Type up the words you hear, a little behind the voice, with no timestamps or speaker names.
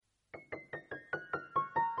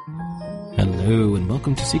Hello, and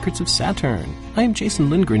welcome to Secrets of Saturn. I am Jason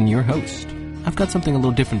Lindgren, your host. I've got something a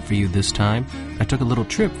little different for you this time. I took a little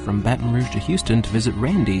trip from Baton Rouge to Houston to visit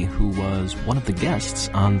Randy, who was one of the guests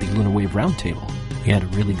on the Lunar Wave Roundtable. We had a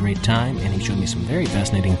really great time, and he showed me some very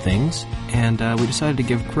fascinating things, and we decided to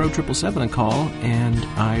give Crow 777 a call, and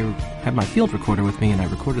I had my field recorder with me, and I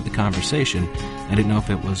recorded the conversation. I didn't know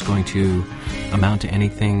if it was going to amount to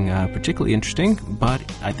anything particularly interesting, but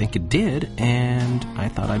I think it did, and I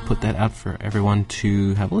thought I'd put that out for everyone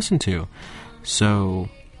to have a listen to. So,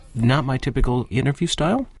 not my typical interview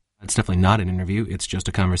style. It's definitely not an interview, it's just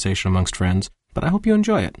a conversation amongst friends, but I hope you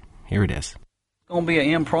enjoy it. Here it is. Going to be an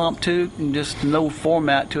impromptu and just no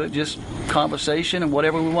format to it, just conversation and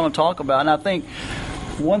whatever we want to talk about. And I think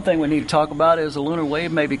one thing we need to talk about is the lunar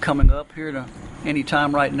wave may be coming up here to any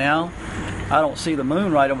time right now. I don't see the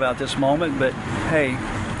moon right about this moment, but hey,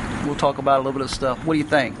 we'll talk about a little bit of stuff. What do you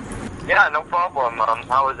think? Yeah, no problem.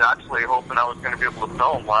 I was actually hoping I was going to be able to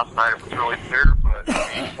film. Last night it was really clear, but we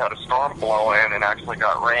had a storm blow in and actually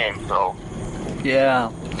got rain, so...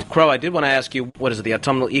 Yeah. Crow, I did want to ask you, what is it, the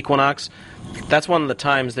autumnal equinox? That's one of the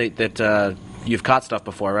times that you've caught stuff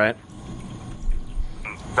before, right?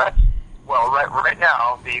 Right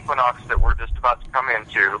now, the equinox that we're just about to come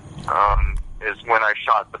into is when I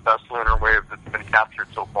shot the best lunar wave that's been captured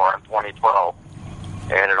so far in 2012.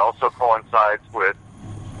 And it also coincides with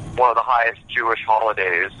one of the highest Jewish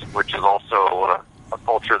holidays, which is also a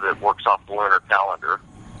culture that works off the lunar calendar.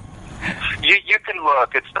 You can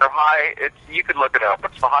look. It's their high. You could look it up.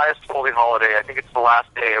 It's the highest holy holiday. I think it's the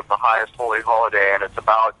last day of the highest holy holiday, and it's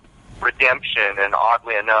about redemption and,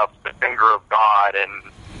 oddly enough, the finger of God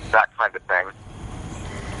and that kind of thing.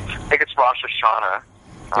 I think it's Rosh Hashanah.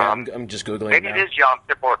 Yeah, I'm just Googling maybe it now. It is Yom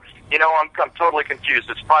Kippur. You know, I'm totally confused.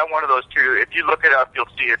 It's probably one of those two. If you look it up, you'll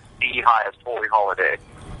see it's the highest holy holiday.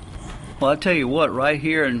 Well, I tell you what, right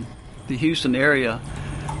here in the Houston area,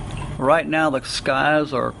 right now the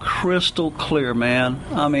skies are crystal clear, man.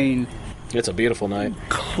 I mean... It's a beautiful night.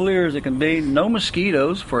 Clear as it can be. No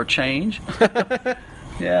mosquitoes for a change.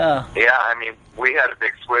 Yeah. Yeah, I mean, we had a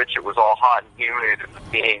big switch. It was all hot and humid, and the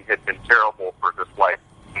seeing had been terrible for just,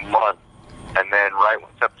 month. And then right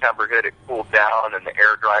when September hit, it cooled down and the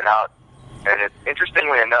air dried out. And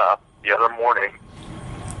interestingly enough, the other morning,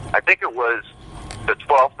 I think it was the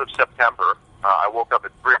 12th of September, I woke up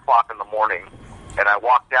at 3 o'clock in the morning, and I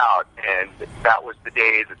walked out, and that was the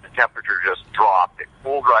day that the temperature just dropped. It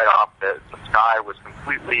cooled right off. The sky was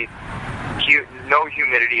completely no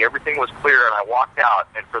humidity. Everything was clear, and I walked out,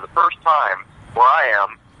 and for the first time, where I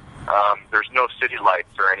am, there's no city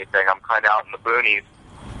lights or anything. I'm kind of out in the boonies,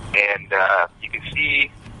 and you can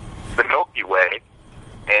see the Milky Way,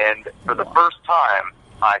 and for the first time,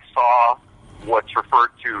 I saw what's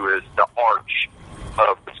referred to as the arch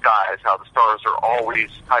of the skies, how the stars are always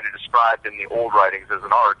kind of described in the old writings as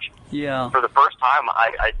an arch. Yeah. For the first time,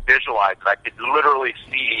 I visualized it. I could literally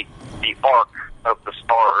see the arc of the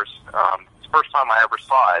stars. It's the first time I ever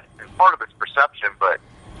saw it, and part of it's perception, but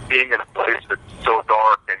being in a place that's so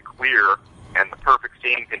dark and clear and the perfect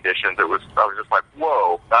seeing conditions, I was just like,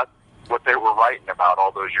 whoa, that's what they were writing about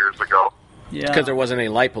all those years ago. Yeah. Because there wasn't any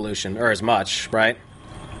light pollution, or as much, right?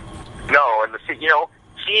 No, and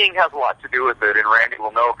seeing has a lot to do with it, and Randy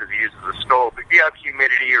will know because he uses a scope. If you have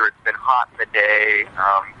humidity or it's been hot in the day,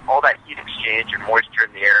 all that heat exchange and moisture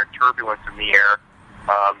in the air and turbulence in the air,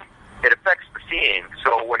 it affects the seeing.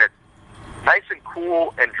 So when it's nice and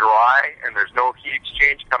cool and dry and there's no heat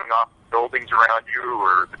exchange coming off the buildings around you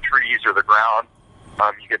or the trees or the ground,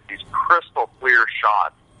 you get these crystal clear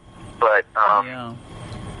shots. But,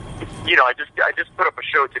 I just put up a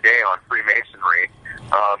show today on Freemasonry,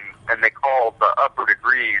 and they call the upper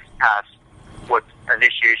degrees past what's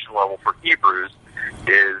initiation level for Hebrews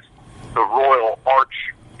is the Royal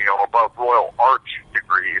Arch, above Royal Arch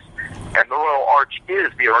degrees. And the Royal Arch is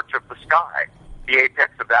the arch of the sky, the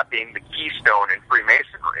apex of that being the keystone in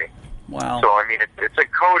Freemasonry. Wow. So, I mean, it's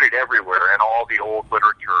encoded everywhere in all the old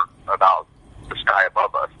literature about the sky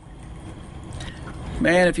above us.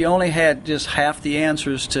 Man, if you only had just half the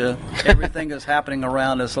answers to everything that's happening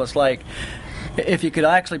around us, it's like if you could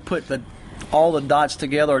actually put all the dots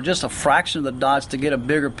together, or just a fraction of the dots to get a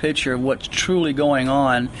bigger picture of what's truly going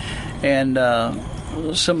on, and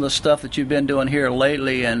some of the stuff that you've been doing here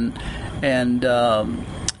lately, and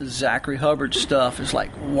Zachary Hubbard's stuff is like,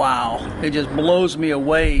 wow. It just blows me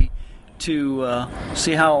away to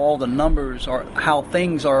see how all the numbers are, how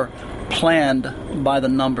things are planned by the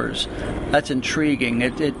numbers. That's intriguing.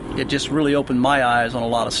 It just really opened my eyes on a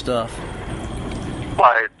lot of stuff.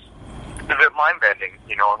 Well, it's a bit mind-bending.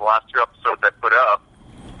 In the last 2 episodes I put up,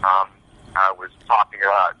 I was talking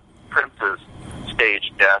about Prince's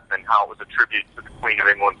staged death and how it was attributed to the Queen of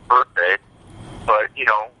England's birthday. But, you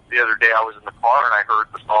know, the other day I was in the car and I heard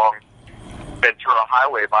the song Ventura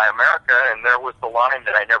Highway by America, and there was the line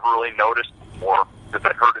that I never really noticed before, because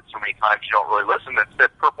I'd heard it so many times you don't really listen, that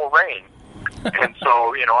said Purple Rain. And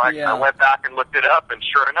so, you know, I went back and looked it up, and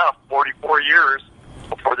sure enough, 44 years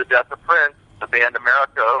before the death of Prince, the band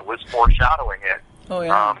America was foreshadowing it. Oh,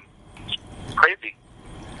 yeah. Crazy.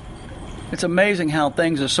 It's amazing how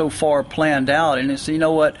things are so far planned out. And it's, you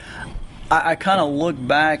know what, I kind of look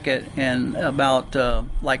back at and about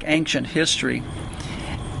like ancient history,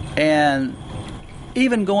 and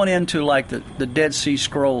even going into like the Dead Sea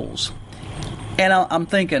Scrolls. And I'm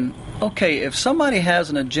thinking, okay, if somebody has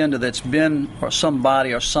an agenda that's been, or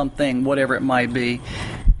somebody or something, whatever it might be,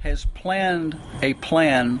 has planned a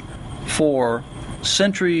plan for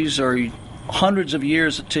centuries or hundreds of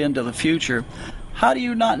years into the future, how do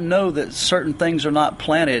you not know that certain things are not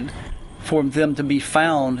planted for them to be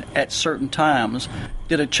found at certain times?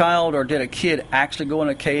 Did a child or did a kid actually go in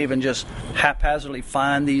a cave and just haphazardly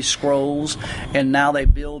find these scrolls, and now they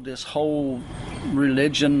build this whole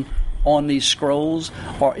religion on these scrolls?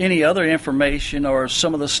 Or any other information or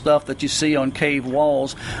some of the stuff that you see on cave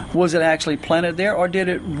walls, was it actually planted there, or did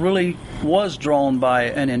it really was drawn by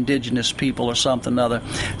an indigenous people or something other?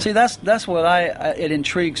 See, that's what it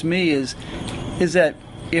intrigues me is that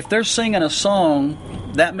if they're singing a song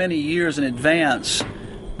that many years in advance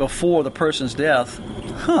before the person's death,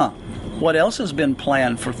 what else has been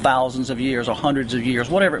planned for thousands of years or hundreds of years,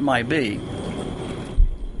 whatever it might be?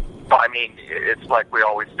 Well, I mean, it's like we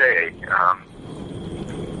always say,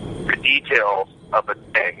 the details of a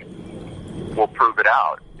thing will prove it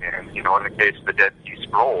out. And, you know, in the case of the Dead Sea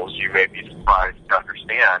Scrolls, you may be surprised to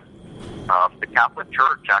understand the Catholic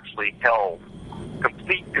Church actually held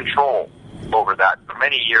complete control over that for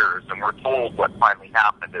many years, and we're told what finally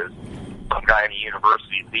happened is some guy in a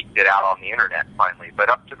university leaked it out on the internet finally. But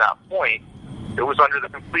up to that point, it was under the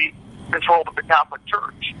complete control of the Catholic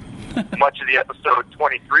Church. Much of the episode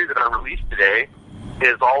 23 that I released today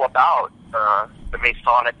is all about the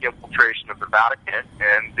Masonic infiltration of the Vatican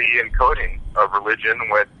and the encoding of religion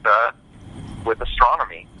with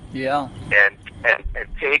astronomy. Yeah. And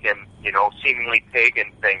pagan, you know, seemingly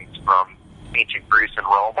pagan things from ancient Greece and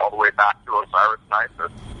Rome all the way back to Osiris and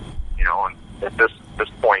Isis. You know, and at this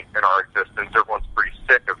point in our existence, everyone's pretty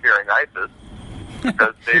sick of hearing Isis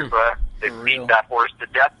because they've beat that horse to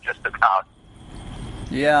death just about.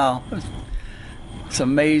 Yeah, it's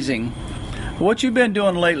amazing. What you been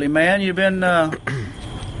doing lately, man? You been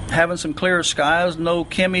having some clear skies, no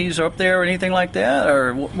Kimmies up there or anything like that,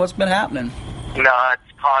 or what's been happening? No, it's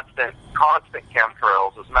constant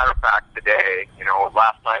chemtrails. As a matter of fact, today, you know,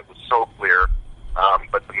 last night was so clear,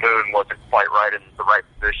 but the moon wasn't quite right in the right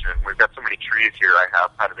position. We've got so many trees here, I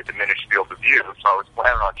have kind of a diminished field of view, so I was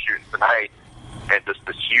planning on shooting tonight, and just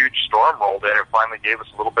this huge storm rolled in and finally gave us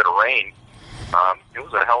a little bit of rain. It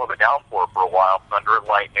was a hell of a downpour for a while, thunder and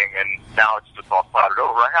lightning, and now it's just all clouded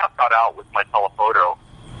over. I have got out with my telephoto,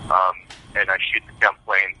 and I shoot the chem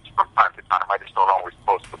planes from time to time. I just don't always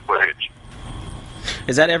post the footage.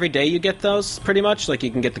 Is that every day you get those, pretty much? Like,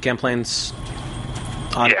 you can get the chem planes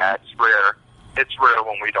on? Yeah, it's rare. It's rare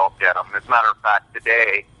when we don't get them. As a matter of fact,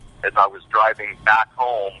 today, as I was driving back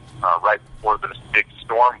home, right before this big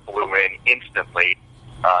storm blew in instantly,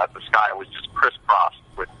 the sky was just crisscrossed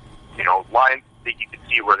with, you know, lines that you could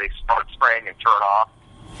see where they start spraying and turn off.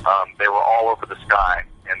 They were all over the sky,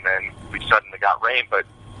 and then we suddenly got rain. But,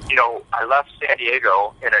 you know, I left San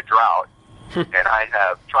Diego in a drought, and I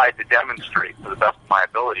have tried to demonstrate to the best of my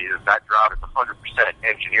ability that drought is 100%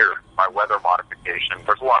 engineered by weather modification.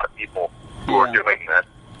 There's a lot of people who are doing this,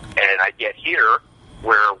 and I get here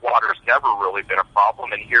where water's never really been a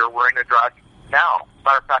problem, and here we're in a drought now. As a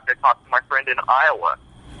matter of fact, I talked to my friend in Iowa,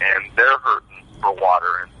 and they're hurting for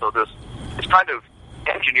water, and so this kind of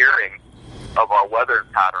engineering of our weather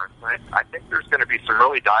patterns, I think there's going to be some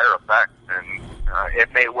really dire effects, and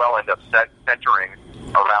it may well end up centering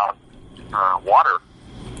around water.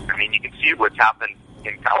 I mean, you can see what's happened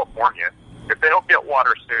in California. If they don't get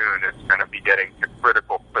water soon, it's going to be getting to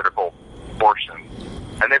critical portions.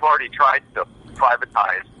 And they've already tried to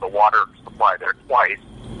privatize the water supply there twice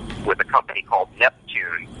with a company called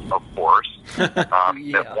Neptune, of course.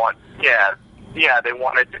 They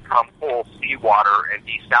wanted to come pull seawater and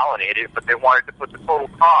desalinate it, but they wanted to put the total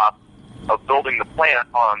cost of building the plant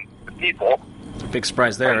on the people. Big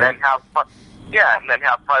surprise there, and right? then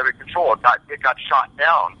have private control. It got shot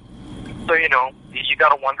down. So, you know, you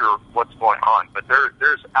got to wonder what's going on. But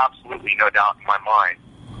there's absolutely no doubt in my mind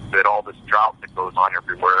that all this drought that goes on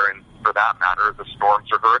everywhere, and for that matter, the storms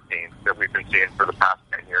or hurricanes that we've been seeing for the past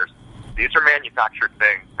 10 years, These are manufactured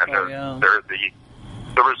things, and they're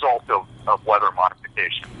the result of weather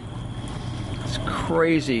modification. It's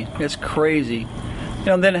crazy. It's crazy.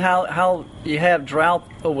 And then how you have drought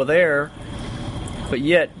over there, but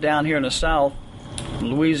yet down here in the South,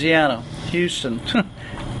 Louisiana, Houston,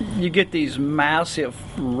 you get these massive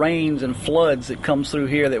rains and floods that comes through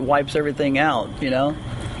here that wipes everything out,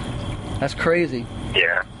 That's crazy.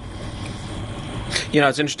 Yeah.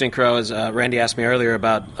 It's interesting, Crow, as Randy asked me earlier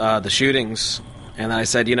about the shootings, and I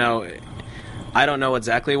said, I don't know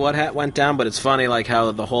exactly what went down, but it's funny like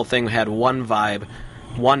how the whole thing had one vibe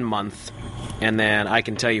 1 month, and then I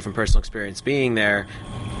can tell you from personal experience being there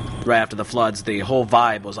right after the floods, the whole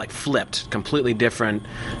vibe was like flipped, completely different.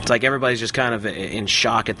 It's like everybody's just kind of in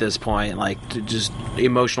shock at this point, like just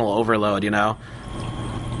emotional overload, It's,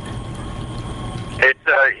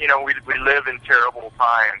 we live in terrible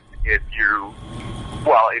times. If you're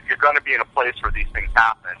going to be in a place where these things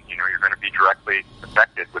happen, you're going to be directly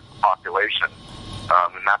affected with the population,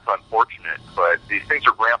 and that's unfortunate. But these things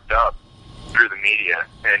are ramped up through the media,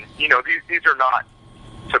 and these are not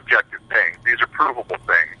subjective things; these are provable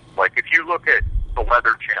things. Like if you look at the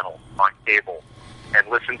Weather Channel on cable and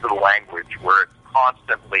listen to the language where it's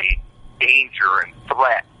constantly danger and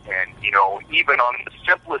threat, and even on the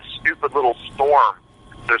simplest stupid little storm,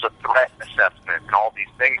 there's a threat assessment and all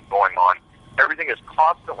these things going on. Everything is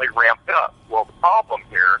constantly ramped up. Well, the problem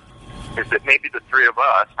here is that maybe the three of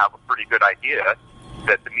us have a pretty good idea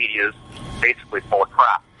that the media is basically full of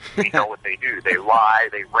crap. We know what they do. They lie,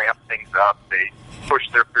 they ramp things up, they push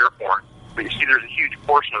their fear porn. But you see, there's a huge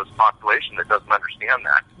portion of this population that doesn't understand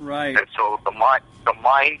that. Right. And so the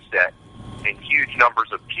mindset in huge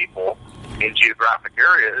numbers of people in geographic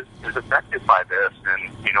areas is affected by this.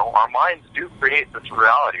 And, our minds do create this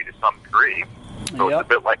reality to some degree. So It's a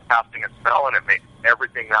bit like casting a spell, and it makes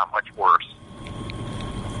everything that much worse.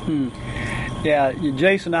 Yeah,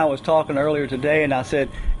 Jason and I was talking earlier today, and I said,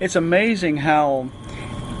 it's amazing how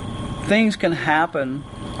things can happen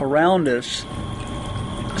around us.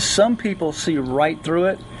 Some people see right through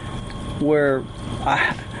it, where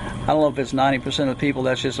I don't know if it's 90% of the people,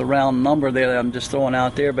 that's just a round number there that I'm just throwing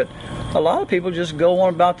out there, but a lot of people just go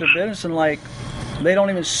on about their business and they don't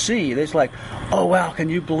even see. They're just like, oh wow, can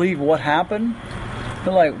you believe what happened?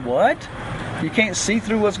 They're like, what? You can't see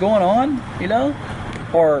through what's going on,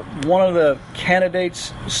 Or one of the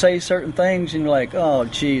candidates say certain things and you're like, oh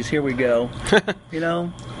geez, here we go,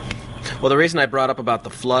 Well, the reason I brought up about the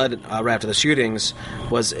flood right after the shootings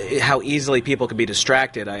was how easily people could be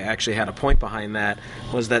distracted. I actually had a point behind that,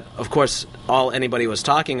 was that, of course, all anybody was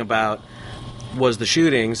talking about was the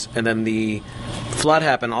shootings, and then the flood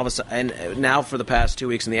happened all of a sudden. And now for the past 2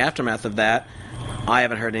 weeks in the aftermath of that, I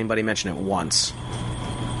haven't heard anybody mention it once.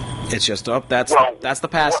 It's just, that's the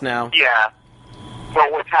past now. Yeah. Well,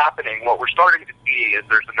 what's happening, what we're starting to see is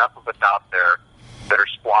there's enough of us out there that are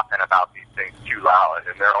squawking about these things too loud,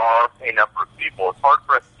 and there are a number of people. It's hard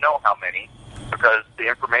for us to know how many because the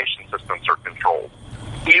information systems are controlled.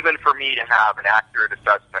 Even for me to have an accurate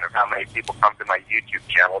assessment of how many people come to my YouTube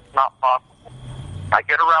channel, it's not possible. I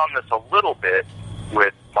get around this a little bit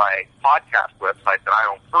with my podcast website that I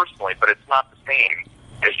own personally, but it's not the same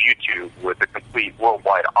as YouTube with a complete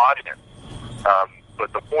worldwide audience.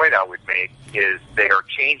 But the point I would make is they are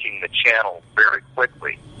changing the channel very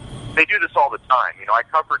quickly. They do this all the time. I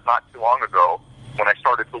covered not too long ago when I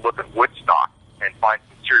started to look at Woodstock and find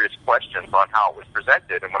some serious questions on how it was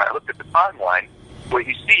presented. And when I looked at the timeline, what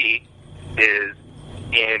you see is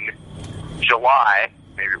in July,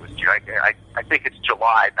 maybe it was June, I think it's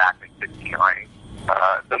July back in 1969,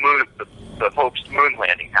 the hoaxed moon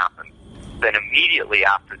landing happened. Then immediately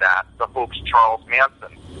after that, the hoaxed Charles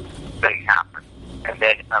Manson thing happened. And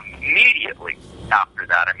then immediately after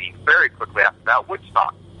that, very quickly after that,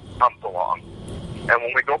 Woodstock comes along. And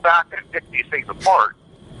when we go back and pick these things apart,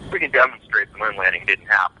 we can demonstrate the moon landing didn't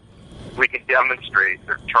happen. We can demonstrate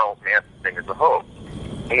that Charles Manson thing is a hoax.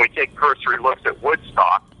 When we take cursory looks at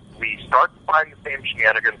Woodstock, we start to find the same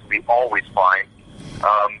shenanigans we always find.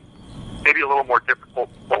 Maybe a little more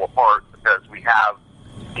difficult to pull apart because we have,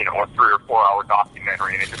 a 3 or 4 hour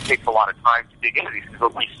documentary, and it just takes a lot of time to dig into these.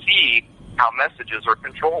 But we see how messages are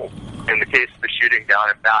controlled. In the case of the shooting down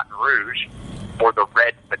in Baton Rouge, or the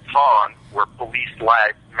red baton, where police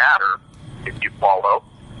lives matter, if you follow,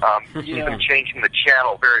 even changing the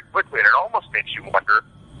channel very quickly. And it almost makes you wonder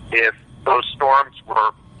if those storms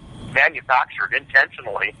were manufactured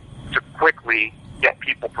intentionally to quickly get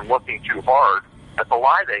people from looking too hard at the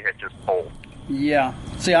lie they had just told. Yeah.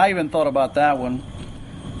 See, I even thought about that one.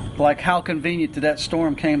 Like, how convenient that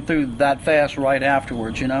storm came through that fast right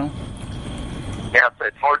afterwards, Yeah,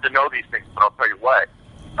 it's hard to know these things, but I'll tell you what.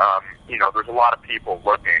 there's a lot of people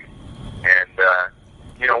looking, and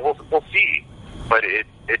we'll see. But it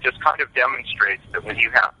just kind of demonstrates that when you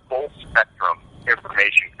have full spectrum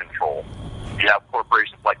information control, you have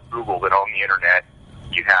corporations like Google that own the internet,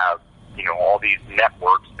 you have all these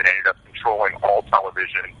networks that ended up controlling all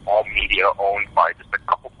television, all media owned by just a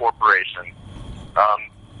couple corporations.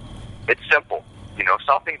 It's simple.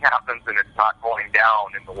 Something happens and it's not going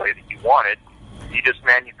down in the way that you want it. You just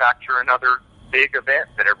manufacture another big event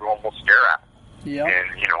that everyone will stare at. Yep.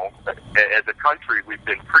 And, as a country, we've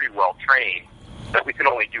been pretty well trained that we can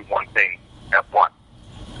only do one thing at once.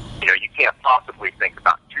 You can't possibly think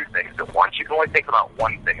about two things at once. You can only think about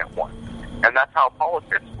one thing at once. And that's how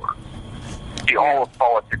politics works. See, all of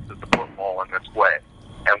politics is a football in this way.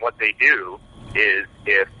 And what they do is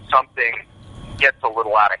if something gets a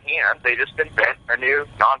little out of hand, they just invent a new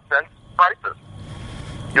nonsense crisis.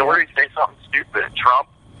 Hillary say something stupid. Trump,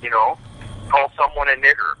 call someone a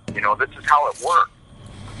nigger. This is how it works.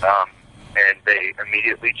 And they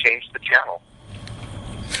immediately changed the channel.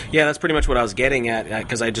 Yeah, that's pretty much what I was getting at,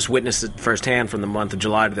 because I just witnessed it firsthand from the month of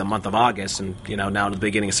July to the month of August, and now to the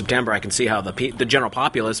beginning of September, I can see how the general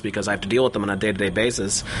populace, because I have to deal with them on a day-to-day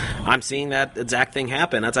basis, I'm seeing that exact thing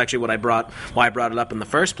happen. That's actually why I brought it up in the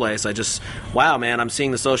first place. Wow, man, I'm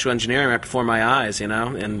seeing the social engineering right before my eyes, and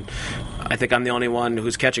I think I'm the only one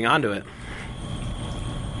who's catching on to it.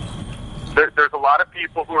 There's a lot of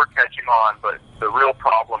people who are catching on, but the real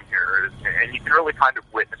problem here is, and you can really kind of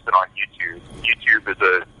witness it on YouTube. YouTube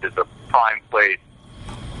is a prime place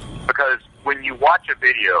because when you watch a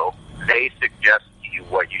video, they suggest to you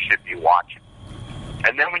what you should be watching.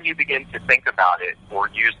 And then when you begin to think about it or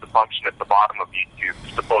use the function at the bottom of YouTube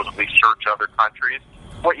to supposedly search other countries,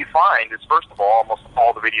 what you find is, first of all, almost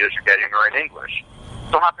all the videos you're getting are in English.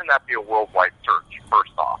 So how can that be a worldwide search,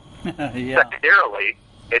 first off? Yeah. Secondarily,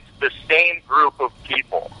 it's the same group of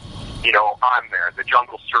people. I'm there. The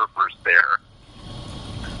Jungle Surfer's there.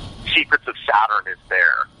 Secrets of Saturn is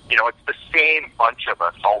there. It's the same bunch of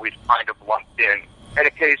us always kind of lumped in. And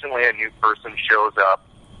occasionally a new person shows up.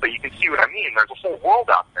 But you can see what I mean. There's a whole world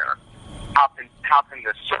out there. How can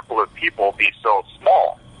this circle of people be so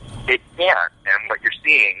small? It can't. And what you're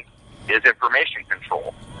seeing is information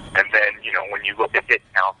control. And then, when you look at hit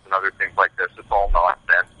counts and other things like this, it's all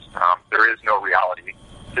nonsense. There is no reality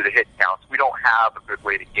to the hit counts. We don't have a good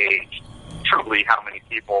way to gauge truly how many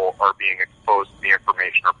people are being exposed to the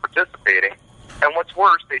information or participating. And what's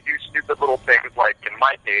worse, they do stupid little things like, in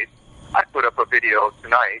my case, I put up a video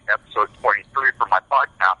tonight, episode 23 for my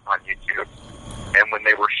podcast on YouTube, and when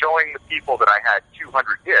they were showing the people that I had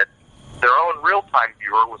 200 hits, their own real-time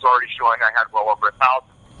viewer was already showing I had well over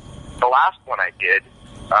 1,000. The last one I did,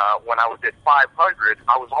 when I was at 500,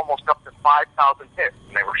 I was almost up to 5,000 hits,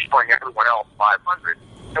 and they were showing everyone else 500.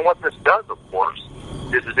 And what this does, of course,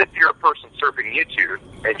 is if you're a person surfing YouTube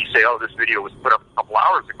and you say, oh, this video was put up a couple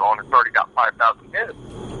hours ago and it's already got 5,000 hits,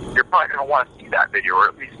 you're probably going to want to see that video, or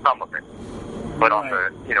at least some of it. But on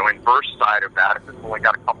the inverse side of that, if it's only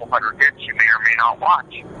got a couple hundred hits, you may or may not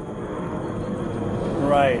watch.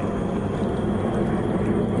 Right.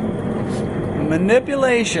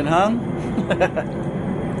 Manipulation, huh?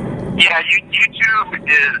 Yeah, YouTube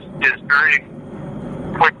is very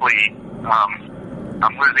quickly,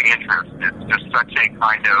 I'm losing interest. It's just such a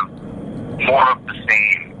kind of more of the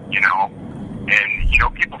same,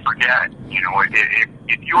 and, people forget,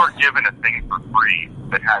 if you are given a thing for free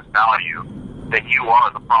that has value, then you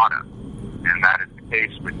are the product. And that is the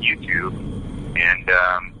case with YouTube. And,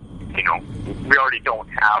 we already don't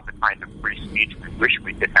have the kind of free speech we wish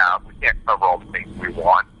we could have. We can't cover all the things we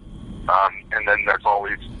want. And then there's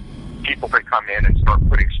always people that come in and start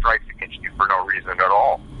putting strikes against you for no reason at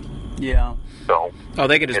all. Yeah. So,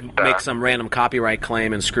 they could just make some random copyright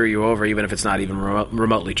claim and screw you over, even if it's not even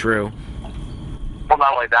remotely true. Well,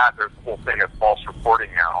 not only that, there's the whole thing of false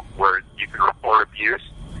reporting now, where you can report abuse.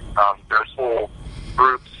 There's whole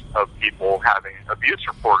groups of people having abuse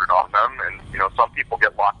reported on them, and some people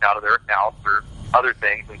get locked out of their accounts or other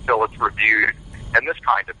things until it's reviewed, and this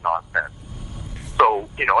kind of nonsense. So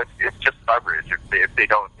it's just coverage.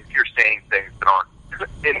 If you're saying things that aren't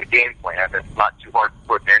in the game plan, it's not too hard to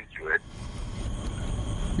put into it.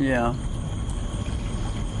 Yeah.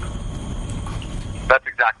 That's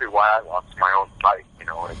exactly why I lost my own site.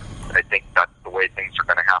 I think that's the way things are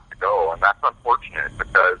going to have to go, and that's unfortunate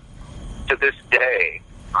because to this day,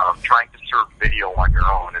 trying to serve video on your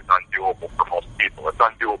own is undoable for most people. It's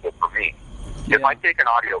undoable for me. Yeah. If I take an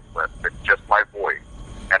audio clip that's just my voice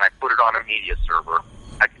and I put it on a media server,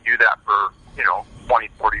 I can do that for, $20,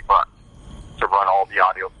 $40 to run all the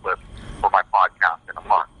audio clips for my podcast in a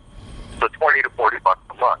month. So $20 to $40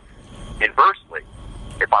 a month. Inversely,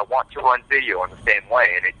 if if I want to run video in the same way,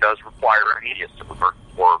 and it does require a media server,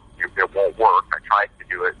 or it won't work. I tried to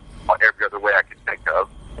do it on every other way I could think of,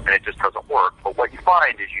 and it just doesn't work. But what you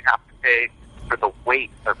find is you have to pay for the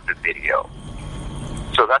weight of the video.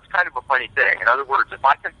 So that's kind of a funny thing. In other words, if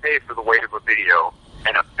I can pay for the weight of a video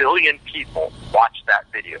and 1 billion people watch that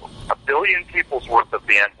video, 1 billion people's worth of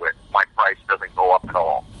bandwidth, my price doesn't go up at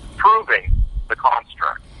all, proving the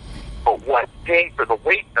construct. But what paying for the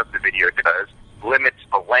weight of the video does limits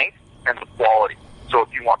the length and the quality. So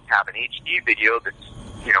if you want to have an HD video that's,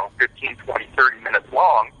 15, 20, 30 minutes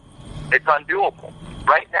long, it's undoable.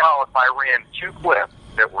 Right now, if I ran 2 clips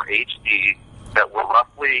that were HD, that were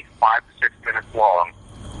roughly 5 to 6 minutes long,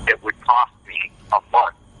 it would cost me a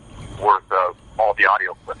month worth of all the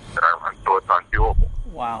audio clips that I run. So it's undoable.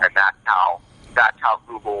 Wow. And that's how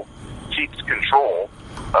Google keeps control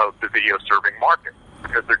of the video serving market,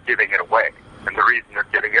 because they're giving it away. And the reason they're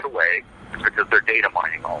giving it away is because they're data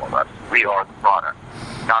mining all of us. We are the product.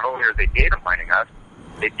 Not only are they data mining us,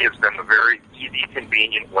 it gives them a very easy,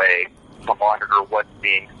 convenient way to monitor what's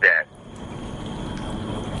being said.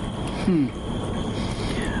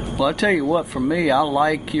 Well, I tell you what, for me, I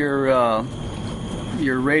like your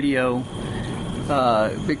radio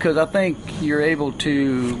because I think you're able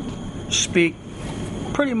to speak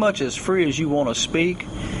pretty much as free as you want to speak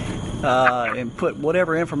and put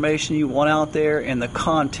whatever information you want out there, and the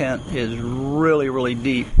content is really, really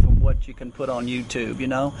deep from what you can put on YouTube.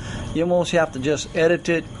 You almost have to just edit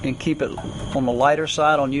it and keep it on the lighter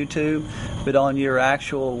side on YouTube, but on your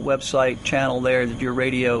actual website channel there, your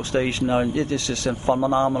radio station, it's just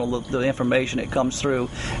phenomenal, the information that comes through.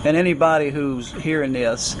 And anybody who's hearing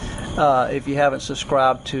this, if you haven't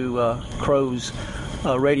subscribed to Crow's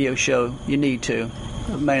radio show, you need to.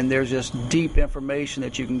 Man, there's just deep information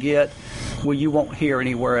that you can get where you won't hear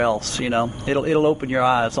anywhere else. It'll open your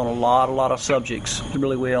eyes on a lot of subjects. It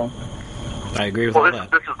really will. I agree with all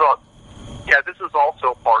that. This is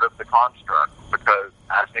also part of the construct, because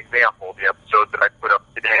as an example, the episode that I put up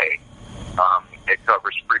today, it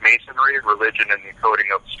covers Freemasonry, religion, and the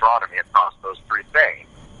encoding of astronomy across those 3 things.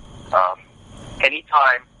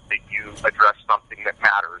 Anytime that you address something that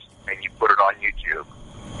matters and you put it on YouTube,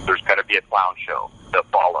 there's going to be a clown show that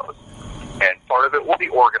follows. And part of it will be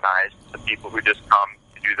organized, the people who just come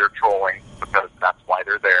to do their trolling, because that's why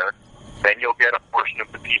they're there. Then you'll get a portion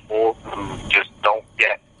of the people who just don't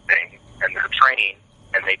get things, and they're trained,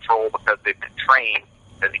 and they troll because they've been trained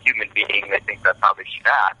as a human being. They think that's how they should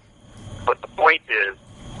act. But the point is,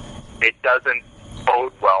 it doesn't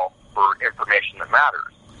bode well for information that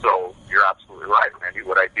matters. So you're absolutely right, Randy.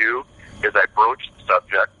 What I do is I broach the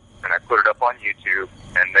subject, and I put it up on YouTube,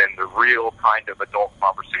 and then the real kind of adult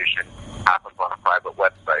conversation happens on a private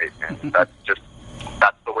website. And that's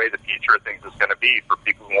the way the future of things is going to be for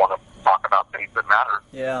people who want to talk about things that matter.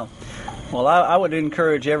 Yeah. Well, I would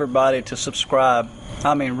encourage everybody to subscribe.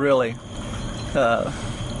 I mean, really.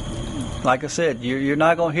 Like I said, you're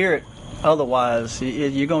not going to hear it otherwise.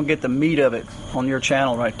 You're going to get the meat of it on your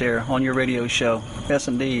channel right there, on your radio show. Yes,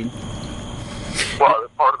 indeed. Well,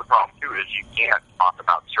 part of the problem, too, is you can't talk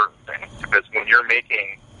about certain things, because when you're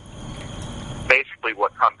making basically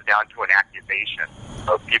what comes down to an accusation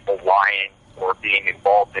of people lying or being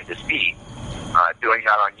involved in deceit, doing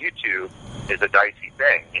that on YouTube is a dicey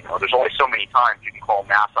thing. There's only so many times you can call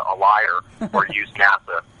NASA a liar or use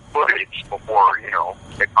NASA footage before,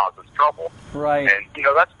 it causes trouble. Right. And,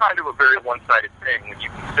 that's kind of a very one-sided thing when you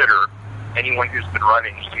consider anyone who's been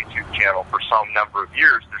running a YouTube channel for some number of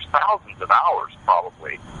years. There's thousands of hours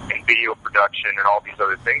probably in video production and all these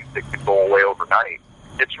other things that could go away overnight.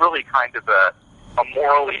 It's really kind of a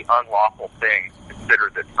morally unlawful thing to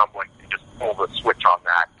consider that someone can just pull the switch on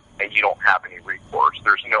that and you don't have any recourse.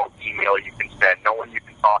 There's no email you can send, no one you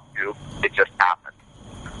can talk to. It just happens.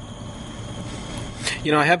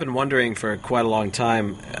 I have been wondering for quite a long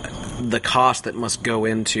time the cost that must go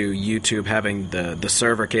into YouTube having the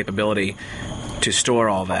server capability to store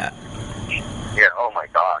all that. Yeah, oh my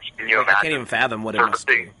gosh. Can you imagine? I can't even fathom what it must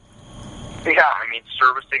be. Yeah,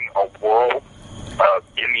 servicing a world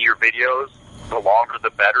of give me your videos, the longer the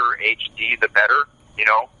better, HD the better.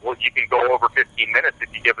 Well, you can go over 15 minutes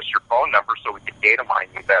if you give us your phone number so we can data mine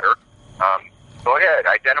you better. Go ahead,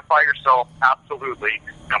 identify yourself, absolutely,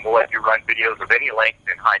 and we'll let you run videos of any length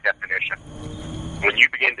in high definition. When you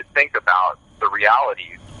begin to think about the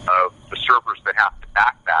realities of the servers that have to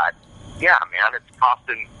back that, yeah, man, it's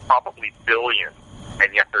costing probably billions,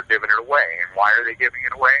 and yet they're giving it away. And why are they giving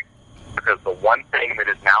it away? Because the one thing that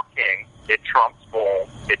is now king, it trumps gold,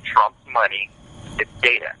 it trumps money, it's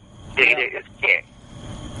data. Data is king.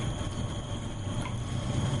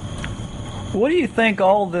 What do you think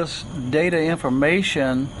all this data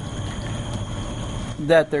information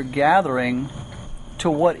that they're gathering,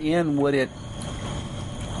 to what end would it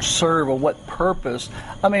serve, or what purpose?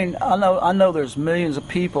 I mean, I know there's millions of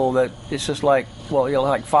people that it's just like, well, you'll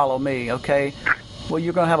like follow me, okay? Well,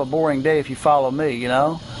 you're going to have a boring day if you follow me, you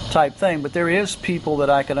know, type thing. But there is people that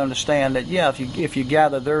I can understand that, yeah, if you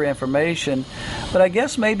gather their information. But I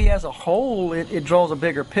guess maybe as a whole, it draws a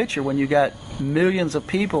bigger picture. When you got millions of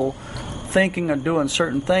people thinking or doing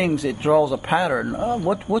certain things, it draws a pattern.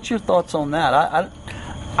 What's your thoughts on that?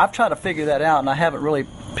 I've tried to figure that out, and I haven't really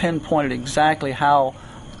pinpointed exactly how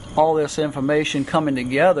all this information coming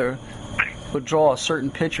together would draw a certain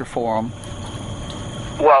picture for them.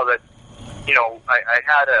 Well, I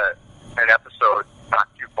had an episode not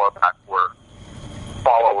too far back where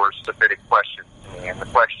followers submitted questions to me, and the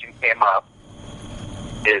question came up,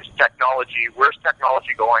 where's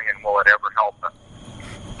technology going, and will it ever help us?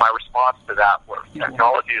 My response to that was,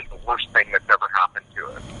 technology is the worst thing that's ever happened to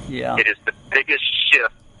us. Yeah. It is the biggest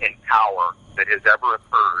shift in power that has ever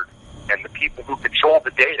occurred, and the people who control the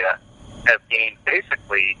data have gained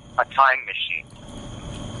basically a time machine.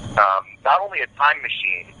 Not only a time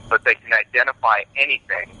machine, but they can identify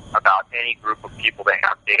anything about any group of people they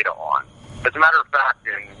have data on. As a matter of fact,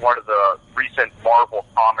 in one of the recent Marvel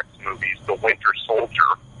Comics movies, The Winter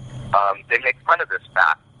Soldier, they make fun of this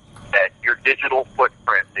fact, that your digital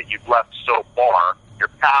footprint that you've left so far, your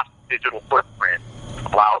past digital footprint,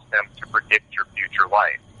 allows them to predict your future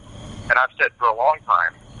life. And I've said for a long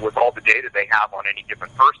time, with all the data they have on any given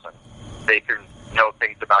person, they can know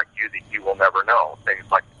things about you that you will never know. Things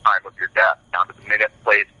like the time of your death, down to the minute,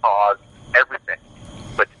 place, cause, everything.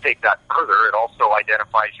 But to take that further, it also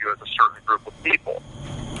identifies you as a certain group of people.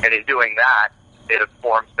 And in doing that, it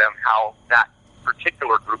informs them how that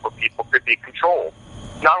particular group of people could be controlled.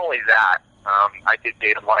 Not only that, I did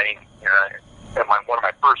data mining at one of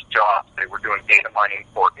my first jobs. They were doing data mining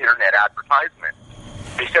for internet advertisement.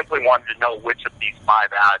 They simply wanted to know which of these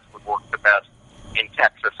 5 ads would work the best in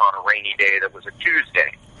Texas on a rainy day that was a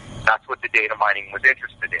Tuesday. That's what the data mining was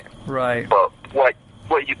interested in. Right. But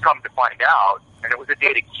what you come to find out, and it was a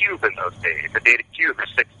data cube in those days. A data cube is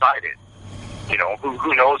 6-sided. You know,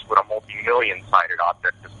 who knows what a multi-million-sided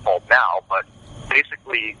object is called now, but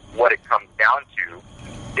basically what it comes down to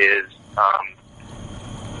is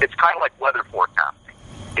it's kind of like weather forecasting.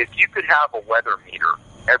 If you could have a weather meter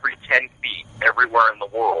every 10 feet everywhere in the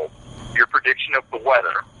world, your prediction of the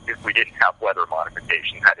weather, if we didn't have weather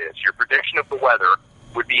modification, that is, your prediction of the weather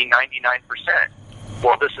would be 99%.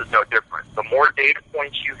 Well, this is no different. The more data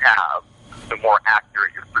points you have, the more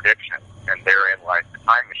accurate your prediction, and therein lies the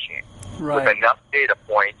time machine. Right. With enough data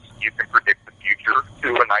points, you can predict the future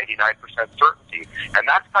to a 99% certainty. And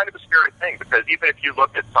that's kind of a scary thing, because even if you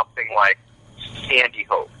look at something like Sandy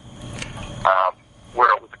Hook, where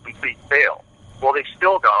it was a complete fail, well, they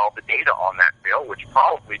still got all the data on that fail, which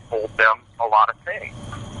probably told them a lot of things.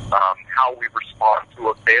 How we respond to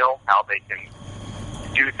a fail, how they can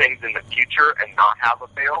do things in the future and not have a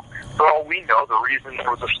fail. For all we know, the reason there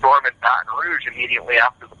was a storm in Baton Rouge immediately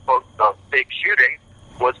after the fake shooting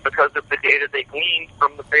was because of the data they gleaned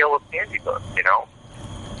from the fail of Sandy Hook, you know?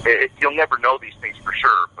 You'll never know these things for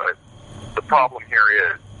sure, but the problem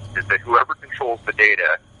here is that whoever controls the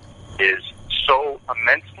data is so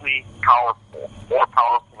immensely powerful, more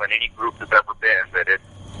powerful than any group has ever been, that it's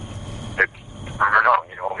I don't know,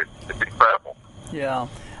 you know, it's incredible. Yeah.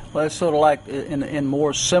 Well, it's sort of like, in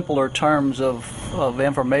more simpler terms of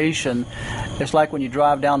information, it's like when you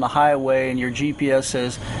drive down the highway and your GPS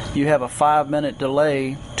says you have a 5-minute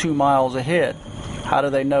delay 2 miles ahead. How do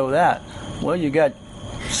they know that? Well, you got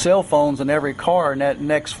cell phones in every car, and that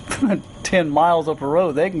next 10 miles up the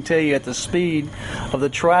road, they can tell you at the speed of the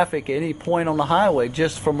traffic at any point on the highway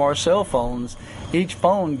just from our cell phones. Each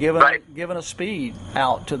phone giving a speed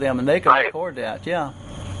out to them, and they can record that. Yeah.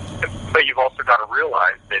 But you've also got to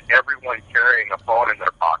realize that everyone carrying a phone in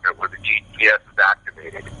their pocket where the GPS is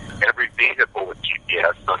activated, every vehicle with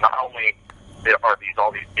GPS, so not only are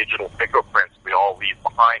all these digital fingerprints we all leave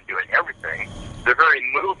behind doing everything, the very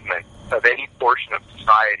movement of any portion of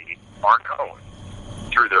society are known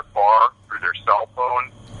through their car, through their cell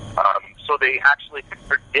phone, so they actually can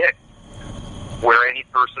predict where any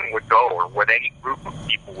person would go, or what any group of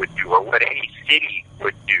people would do, or what any city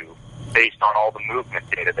would do, based on all the movement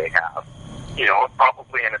data they have. You know,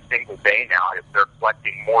 probably in a single day now, if they're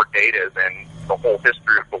collecting more data than the whole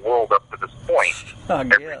history of the world up to this point,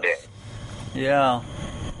 every day. Yeah.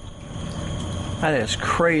 That is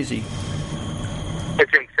crazy.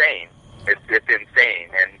 It's insane. It's insane.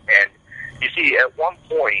 And you see, at one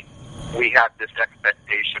point, we had this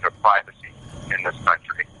expectation of privacy in this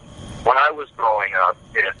country. when I was growing up,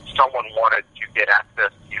 if someone wanted to get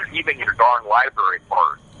access to even your darn library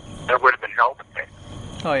card, there would have been hell to pay.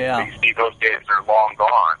 Oh, yeah. You see, those days are long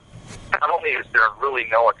gone. Not only is there really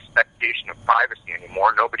no expectation of privacy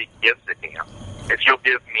anymore, nobody gives a damn. If you'll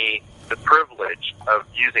give me the privilege of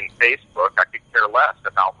using Facebook, I could care less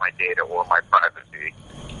about my data or my privacy.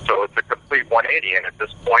 So it's a complete 180, and at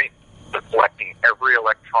this point, they're collecting every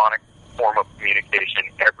electronic form of communication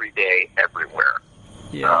every day, everywhere.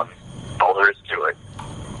 Yeah. All there is to it.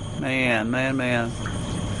 Man.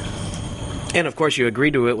 And, of course, you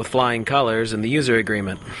agreed to it with flying colors in the user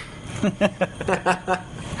agreement.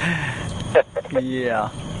 Yeah.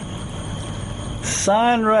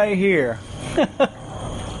 Sign right here. Well,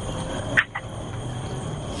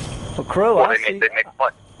 Crow, Well, I they see. make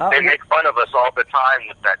fun. They make fun of us all the time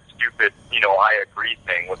with that stupid, I agree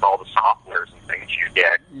thing with all the softwares and things you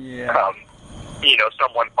get. Yeah.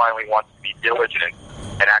 Someone finally wants to be diligent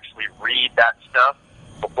and actually read that stuff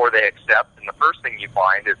before they accept, and the first thing you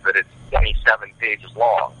find is that it's 27 pages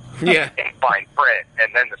long. Yeah. In fine print.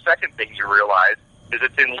 And then the second thing you realize is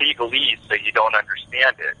it's in legalese, so you don't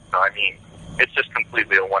understand it. So, I mean, it's just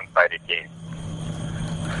completely a one-sided game.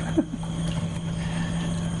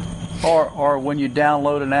 Or when you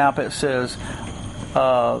download an app, it says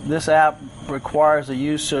this app requires the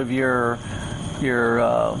use of your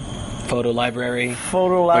Photo library.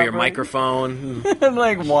 photo Or library. your microphone. I'm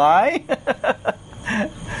like, why?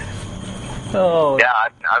 Oh, Yeah,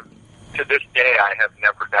 I've, to this day, I have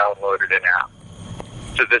never downloaded an app.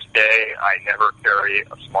 To this day, I never carry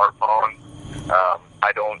a smartphone.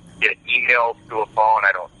 I don't get emails to a phone.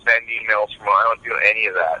 I don't send emails from. I don't do any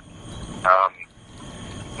of that.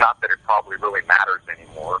 Not that it probably really matters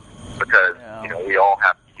anymore, because Yeah. we all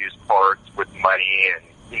have to use cards with money, and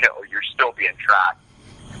you're still being tracked.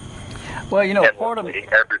 well, Endlessly.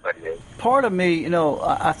 Everybody is. part of me,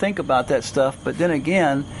 I think about that stuff, but then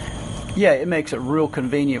again, yeah, it makes it real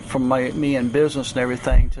convenient for me in business and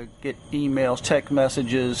everything to get emails, text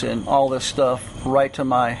messages, and all this stuff right to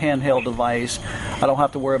my handheld device. I don't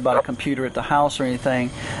have to worry about a computer at the house or anything.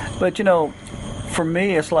 But, for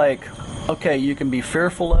me, it's like, okay, you can be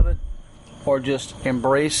fearful of it or just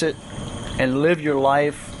embrace it and live your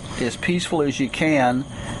life as peaceful as you can,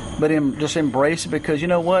 but just embrace it, because you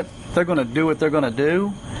know what? They're going to do what they're going to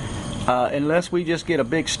do. Unless we just get a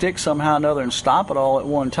big stick somehow or another and stop it all at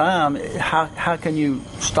one time, how can you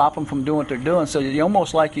stop them from doing what they're doing? So you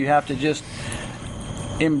almost like you have to just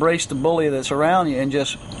embrace the bully that's around you and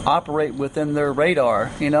just operate within their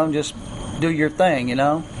radar, and just do your thing,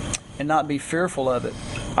 and not be fearful of it,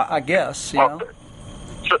 I guess, So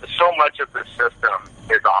much of the system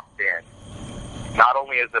is opt-in. Not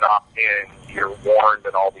only is it opt-in, you're warned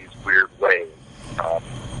in all these weird ways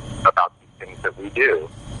about these things that we do.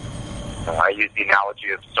 I used the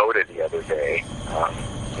analogy of soda the other day.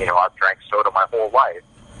 I've drank soda my whole life,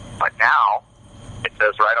 but now it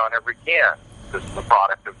says right on every can, this is the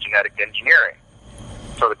product of genetic engineering.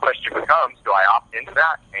 So the question becomes, do I opt into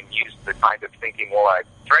that and use the kind of thinking, well, I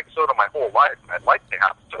drank soda my whole life and I'd like to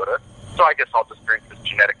have soda, so I guess I'll just drink this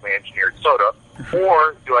genetically engineered soda,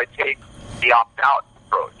 or do I take the opt-out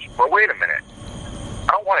approach? Well, wait a minute.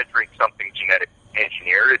 I don't want to drink something genetically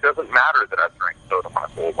engineered. It doesn't matter that I've drank soda my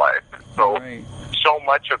whole life. So, Right. so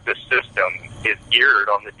much of the system is geared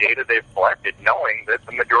on the data they've collected, knowing that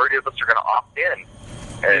the majority of us are going to opt in.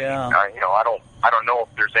 And Yeah. I don't know if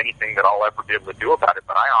there's anything that I'll ever be able to do about it,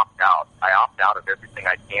 but I opt out. I opt out of everything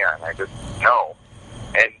I can. I just know.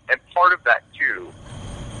 And part of that too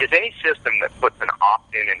is any system that puts an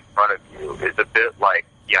opt-in in front of you is a bit like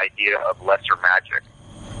the idea of lesser magic,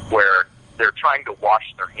 where they're trying to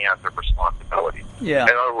wash their hands of responsibility. Yeah. In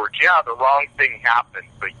other words, the wrong thing happened,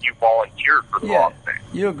 but you volunteered for the wrong thing.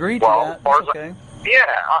 You agreed to Well, that. as far That's as okay.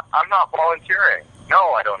 I'm not volunteering.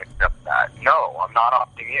 No, I don't accept that. No, I'm not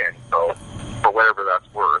opting in. So, for whatever that's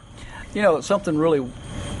worth. Something really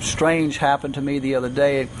strange happened to me the other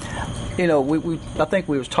day. I think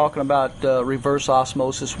we was talking about reverse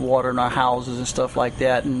osmosis water in our houses and stuff like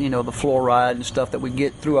that, and the fluoride and stuff that we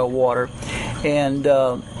get through our water. And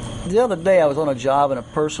the other day I was on a job, and a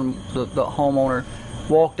person, the homeowner,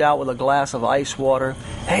 walked out with a glass of ice water.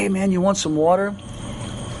 Hey man, you want some water?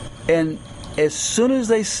 And as soon as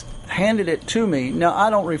they handed it to me, now I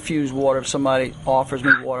don't refuse water if somebody offers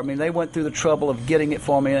me water. I mean, they went through the trouble of getting it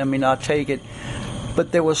for me. I mean, I'll take it.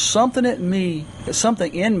 But there was something in me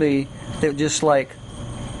that just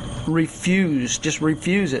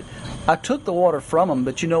refuse it. I took the water from them,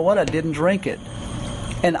 but you know what? I didn't drink it.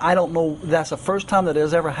 And I don't know, that's the first time that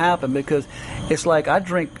has ever happened, because it's like I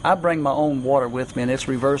bring my own water with me, and it's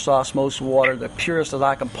reverse osmosis water, the purest that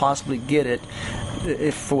I can possibly get it.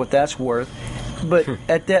 if for what that's worth. But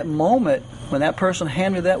at that moment, when that person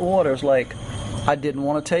handed me that water, it's like I didn't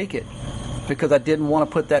want to take it because I didn't want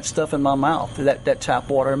to put that stuff in my mouth, that tap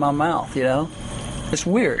water in my mouth. It's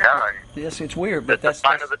weird. Yeah. Yes, it's weird, but that's a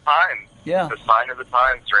sign of the times. Yeah. It's a sign of the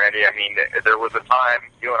times, Randy. I mean, there was a time,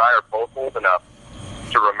 you and I are both old enough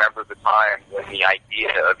to remember the time when the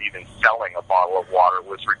idea of even selling a bottle of water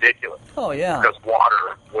was ridiculous. Oh, yeah. Because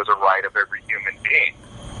water was a right of every human being.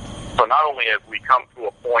 So not only have we come to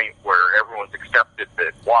a point where everyone's accepted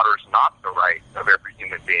that water's not the right of every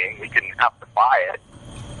human being, we can have to buy it,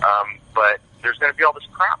 but there's going to be all this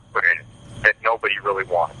crap put in it that nobody really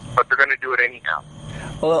wants. But they're going to do it anyhow.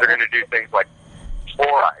 Well, they're going to do things like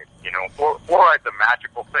fluoride. Fluoride's a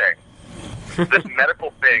magical thing. This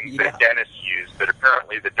medical thing that dentists use that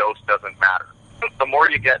apparently the dose doesn't matter. The more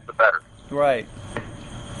you get, the better. Right.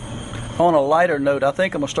 On a lighter note, I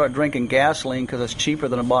think I'm going to start drinking gasoline because it's cheaper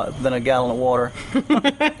than a gallon of water.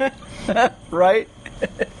 Right?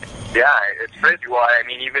 Yeah, it's crazy. Well, I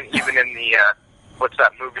mean, even in the, what's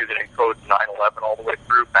that movie that encodes 9/11 all the way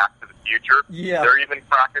through, Back to the Future? Yeah. They're even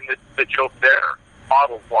cracking the joke there.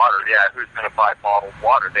 Bottled water, yeah, who's going to buy bottled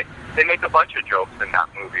water? They make a bunch of jokes in that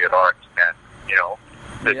movie at our expense,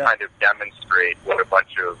 that kind of demonstrate what a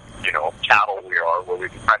bunch of, cattle we are, where we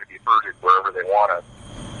can kind of be herded wherever they want us.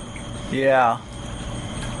 Yeah.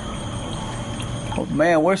 Well,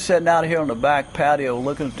 man, we're sitting out here on the back patio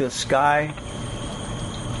looking at this sky,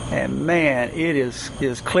 and man, it is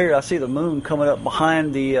clear. I see the moon coming up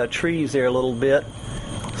behind the trees there a little bit.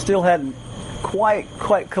 Still hadn't quite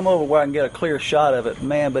come over where I can get a clear shot of it,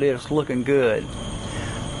 man, but it's looking good.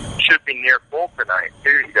 Should be near full tonight,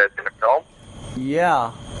 too. You guys gonna film?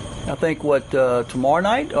 Yeah. I think, tomorrow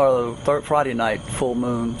night or Friday night, full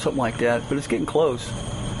moon, something like that. But it's getting close.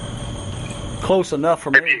 Close enough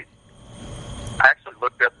for me. I actually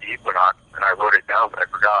looked up the equinox, and I wrote it down, but I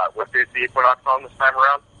forgot. What day is the equinox on this time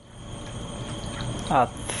around? I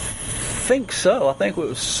think so. I think it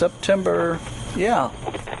was September, yeah.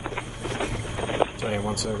 Tell you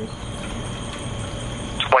 1 second.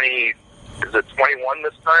 20, is it 21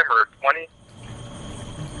 this time, or 20?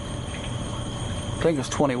 I think it's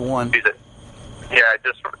 21. Yeah, I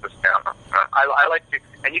just wrote this down. I like to,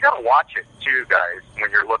 and you got to watch it too, guys,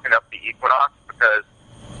 when you're looking up the equinox, because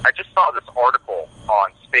I just saw this article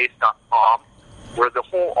on space.com where the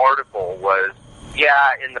whole article was,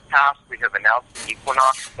 in the past we have announced the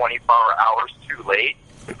equinox 24 hours too late,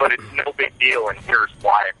 but it's no big deal, and here's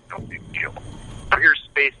why it's no big deal. So here's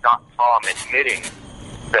space.com admitting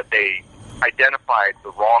that they identified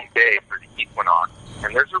the wrong day for the equinox,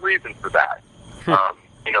 and there's a reason for that.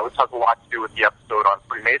 This has a lot to do with the episode on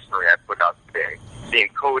Freemasonry I put out today, the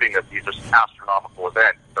encoding of these astronomical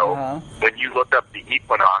events. So when you look up the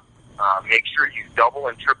equinox, make sure you double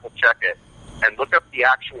and triple check it, and look up the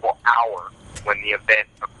actual hour when the event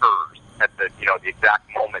occurs, at the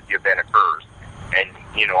exact moment the event occurs. And,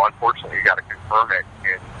 unfortunately, you got to confirm it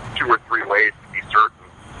in 2 or 3 ways to be certain,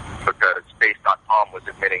 because Space.com was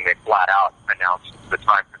admitting they flat out announced the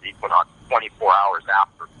time for the equinox 24 hours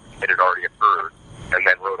after it had already occurred, and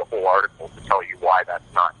then wrote a whole article to tell you why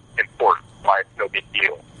that's not important, why it's no big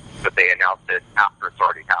deal that they announced it after it's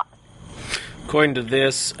already happened. According to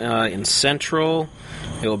this, in Central,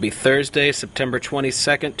 it will be Thursday, September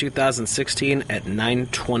 22nd, 2016 at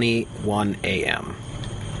 9:21 a.m.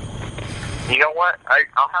 You know what?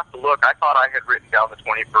 I'll have to look. I thought I had written down the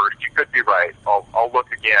 21st. You could be right. I'll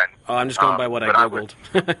look again. Oh, I'm just going by what I Googled.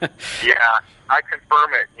 I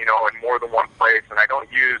confirm it, in more than one place, and I don't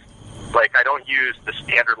use the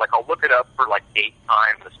standard, I'll look it up for date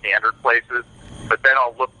time, the standard places, but then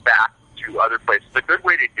I'll look back to other places. A good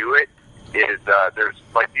way to do it is there's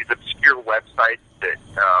these obscure websites that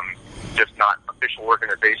just not official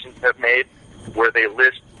organizations have made, where they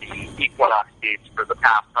list the equinox dates for the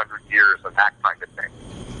past 100 years and that kind of thing.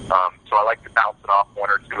 So I like to bounce it off 1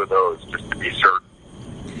 or 2 of those just to be certain.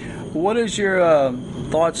 What is your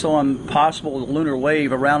thoughts on possible lunar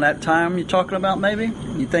wave around that time you're talking about? Maybe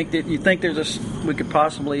you think we could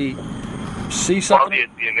possibly see something? Well,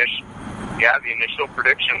 the initial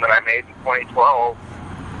prediction that I made in 2012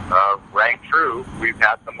 rang true. We've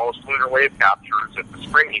had the most lunar wave captures at the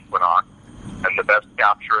spring equinox and the best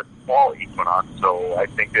capture at the fall equinox. So I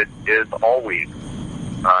think it is always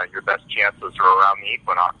your best chances are around the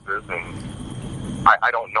equinoxes, and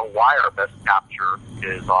I don't know why our best capture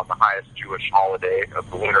is on the highest Jewish holiday of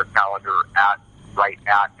the lunar calendar right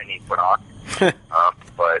at an equinox.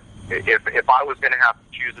 But if I was going to have to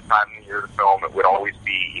choose a time of the year to film, it would always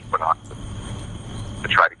be equinoxes to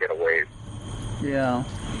try to get a wave. Yeah.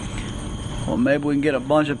 Well, maybe we can get a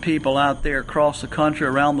bunch of people out there across the country,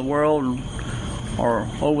 around the world, and or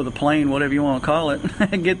over the plane, whatever you want to call it,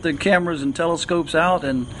 and get the cameras and telescopes out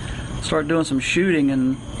and start doing some shooting.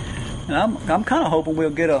 And I'm kind of hoping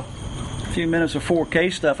we'll get a few minutes of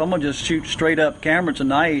 4K stuff. I'm gonna just shoot straight up camera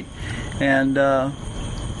tonight and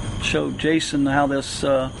show Jason how this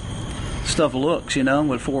stuff looks, with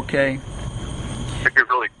 4K. It'd be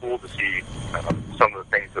really cool to see some of the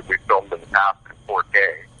things that we filmed in the past in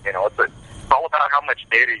 4K. It's all about how much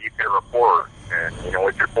data you can record. And,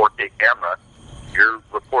 with your 4K camera, you're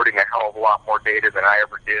recording a hell of a lot more data than I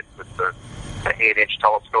ever did with the 8-inch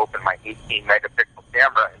telescope and my 18-megapixel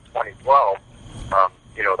camera in 2012.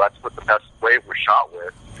 That's what the best wave was shot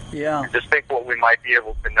with. Yeah. And just think what we might be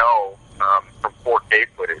able to know from 4K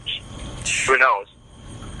footage. Who knows?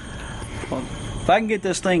 Well, if I can get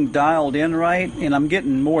this thing dialed in right, and I'm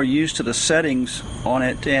getting more used to the settings on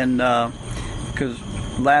it, and because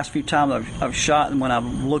last few times I've shot and when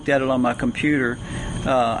I've looked at it on my computer,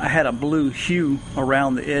 I had a blue hue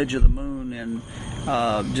around the edge of the moon and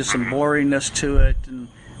just some blurriness to it, and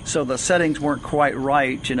so the settings weren't quite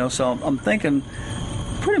right, so I'm thinking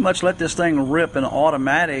pretty much let this thing rip in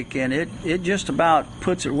automatic, and it just about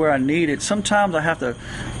puts it where I need it. Sometimes I have to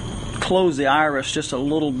close the iris just a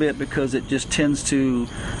little bit because it just tends to,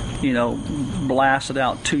 blast it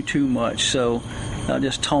out too much. So I'll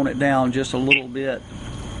just tone it down just a little bit.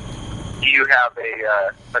 Do you have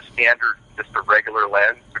a standard, just a regular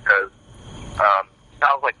lens? Because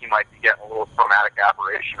sounds like you might be getting a little chromatic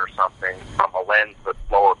aberration or something from a lens that's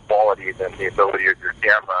lower quality than the ability of your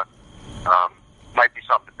camera. Might be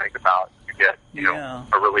something to think about to get,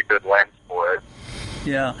 a really good lens for it.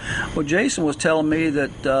 Yeah. Well, Jason was telling me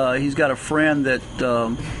that he's got a friend that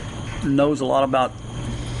knows a lot about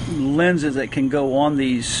lenses that can go on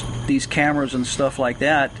these cameras and stuff like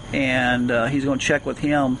that, and he's going to check with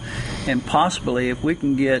him, and possibly if we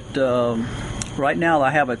can get right now I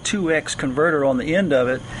have a 2x converter on the end of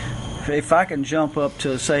it. If I can jump up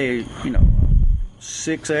to, say,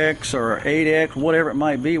 6x or 8x, whatever it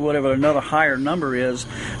might be, whatever another higher number is,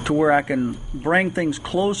 to where I can bring things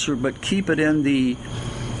closer but keep it in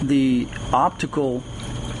the optical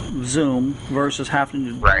zoom versus having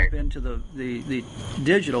to jump into the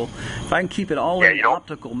digital. If I can keep it all in the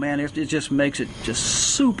optical, man, it just makes it just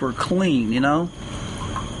super clean,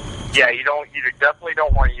 Yeah, you definitely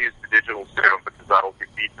don't want to use the digital zoom because that'll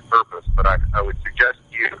defeat the purpose. But I would suggest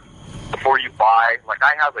you, before you buy, like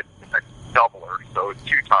I have a doubler, so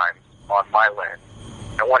 2 times on my lens.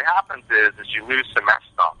 And what happens is you lose some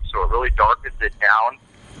f-stop, so it really darkens it down.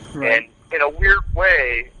 Right. And in a weird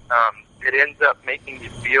way, it ends up making you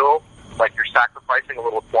feel like you're sacrificing a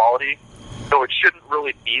little quality. So it shouldn't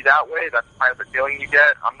really be that way. That's kind of the feeling you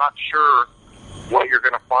get. I'm not sure what you're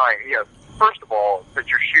going to find. First of all, since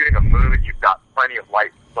you're shooting a moon, you've got plenty of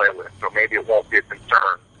light to play with, so maybe it won't be a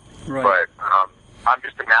concern. Right. But I'm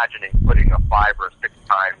just imagining putting a 5 or 6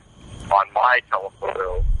 times on my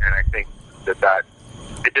telephoto, and I think that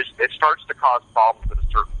it starts to cause problems at a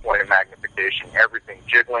certain point of magnification. Everything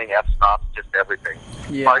jiggling, f-stops, just everything.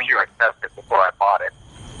 Yeah. As far as you, I tested it before I bought it.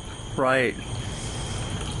 Right.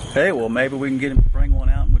 Hey, well, maybe we can get him to bring one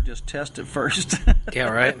out and we'll just test it first. Yeah,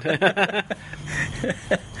 right.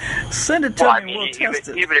 Send it to me, we'll test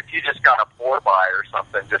it. Even if you just got a 4x or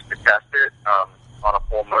something just to test it on a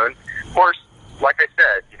full moon. Of course, like I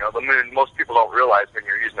said, the moon, most people don't realize when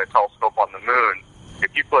you're using a telescope on the moon,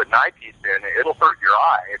 if you put an eyepiece in, it'll hurt your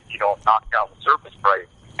eye if you don't knock down the surface bright,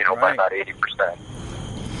 by about 80%.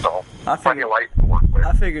 So, plenty of light to work with.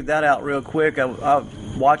 I figured that out real quick. I was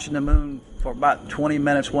watching the moon for about 20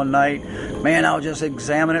 minutes one night. Man, I was just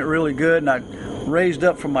examining it really good, and I raised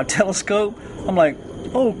up from my telescope. I'm like,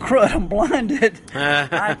 oh, crud, I'm blinded.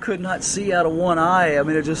 I could not see out of one eye. I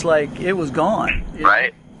mean, it just it was gone.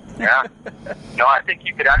 Right. Yeah. No, I think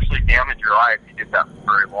you could actually damage your eye if you did that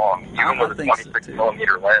for very long, even with a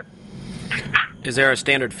 26-millimeter lens. Is there a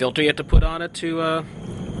standard filter you have to put on it to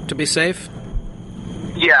be safe?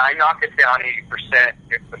 Yeah, I knock it down 80%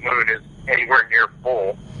 if the moon is anywhere near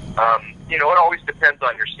full. It always depends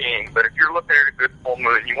on your seeing, but if you're looking at a good full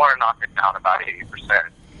moon, you want to knock it down about 80%.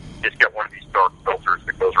 Just get one of these dark filters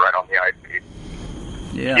that goes right on the eyepiece.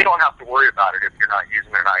 Yeah. You don't have to worry about it if you're not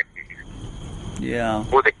using an eyepiece. Yeah.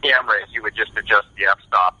 With a camera, you would just adjust the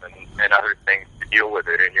f-stop and other things to deal with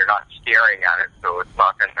it, and you're not staring at it, so it's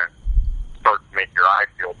not going to start to make your eye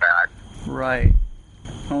feel bad. Right.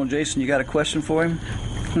 Oh, Jason, you got a question for him?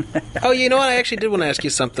 Oh, you know what? I actually did want to ask you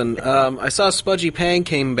something. I saw Spudgy Pang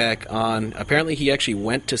came back on. Apparently, he actually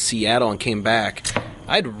went to Seattle and came back.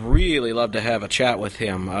 I'd really love to have a chat with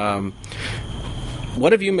him.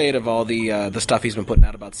 What have you made of all the stuff he's been putting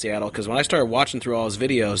out about Seattle? Because when I started watching through all his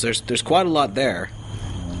videos, there's quite a lot there.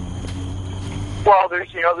 Well, this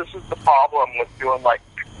is the problem with doing like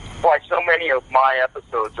so many of my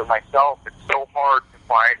episodes or myself. It's so hard to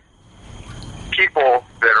find people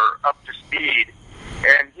that are up to speed,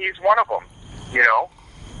 and he's one of them.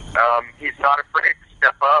 He's not afraid to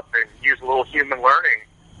step up and use a little human learning,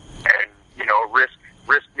 and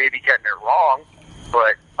risk maybe getting it wrong,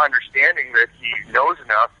 but understanding that he knows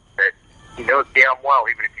enough that he knows damn well,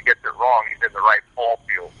 even if he gets it wrong, he's in the right ball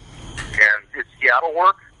field. And his Seattle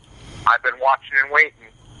work, I've been watching and waiting.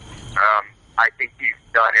 I think he's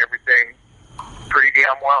done everything pretty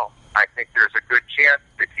damn well. I think there's a good chance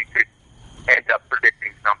that he could end up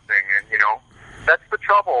predicting something. And, that's the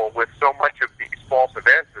trouble with so much of these false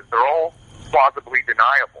events is they're all plausibly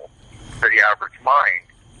deniable to the average mind.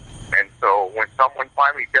 And so when someone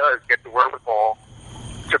finally does get the wherewithal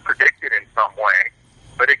to predict it in some way,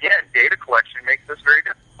 but again, data collection makes this very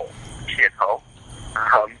difficult,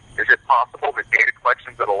 Is it possible that data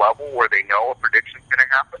collection's at a level where they know a prediction's going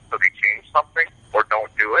to happen, so they change something or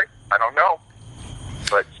don't do it? I don't know.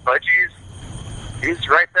 But he's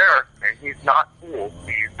right there, and he's not fooled.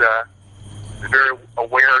 He's a very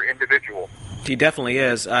aware individual. He definitely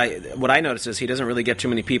is. What I notice is he doesn't really get too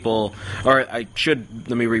many people, or let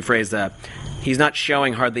me rephrase that. He's not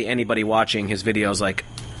showing hardly anybody watching his videos. Like,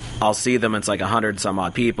 I'll see them, it's like 100 some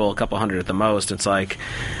odd people, a couple hundred at the most. It's like,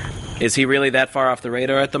 is he really that far off the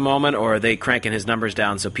radar at the moment, or are they cranking his numbers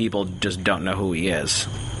down so people just don't know who he is?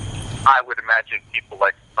 I would imagine people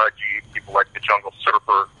like Pudgy, people like the Jungle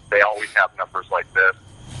Surfer, they always have numbers like this.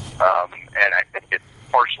 And I think it's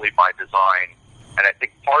partially by design. And I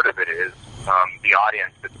think part of it is the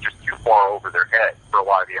audience that's just too far over their head for a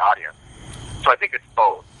lot of the audience. So I think it's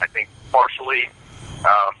both. I think partially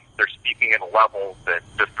they're speaking at a level that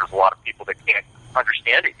just there's a lot of people that can't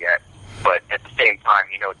understand it yet. But at the same time,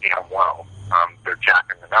 damn well, they're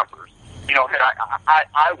jacking the numbers. And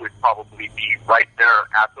I would probably be right there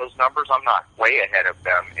at those numbers. I'm not way ahead of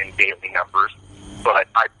them in daily numbers, but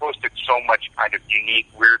I posted so much kind of unique,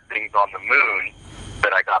 weird things on the moon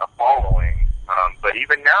that I got a following. But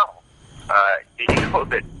even now,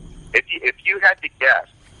 that if you had to guess,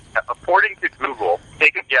 according to Google,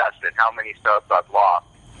 take a guess at how many subs I've lost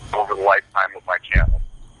over the lifetime of my channel,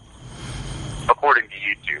 according to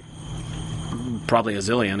YouTube. Probably a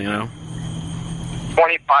zillion,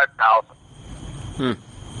 25,000.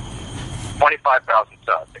 25,000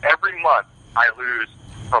 subs. Every month, I lose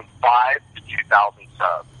from 5 to 2,000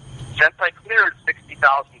 subs. Since I cleared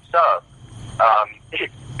 60,000 subs,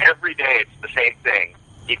 every day it's the same thing.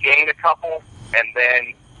 You gain a couple, and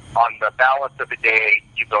then on the balance of the day,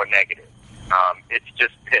 you go negative. It's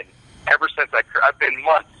just been, ever since I've been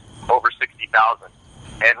months over 60,000.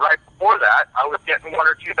 And right before that, I was getting 1,000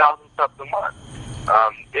 or 2,000 subs a month.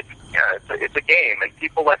 It's a game, and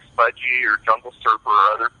people like Spudgy or Jungle Surfer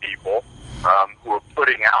or other people who are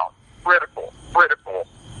putting out critical,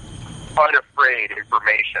 unafraid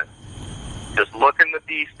information. Just looking the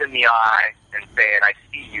beast in the eye and saying, I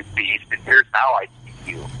see you, beast, and here's how I see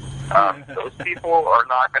you. Those people are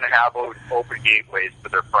not going to have open gateways to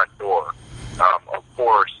their front door. Of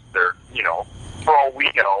course, they're, for all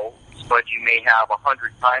we know, Spudgy may have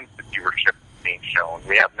 100 times the viewership being shown.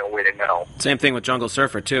 We have no way to know. Same thing with Jungle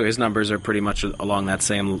Surfer, too. His numbers are pretty much along that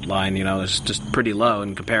same line. It's just pretty low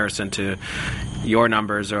in comparison to your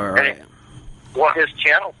numbers. Well, his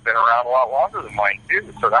channel's been around a lot longer than mine,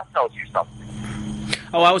 too, so that tells you something.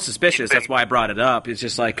 Oh, I was suspicious. That's why I brought it up. It's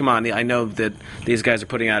just like, come on, I know that these guys are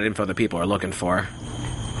putting out info that people are looking for.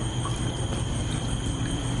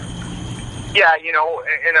 Yeah,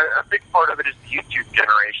 and a big part of it is the YouTube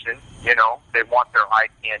generation. They want their eye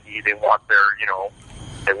candy. They want their,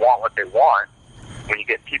 they want what they want. When you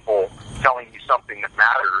get people telling you something that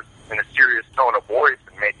matters in a serious tone of voice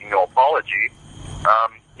and making no apology,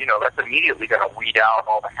 that's immediately going to weed out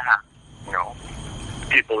all the hacks.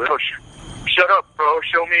 People, shut up, bro,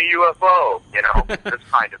 show me a UFO, this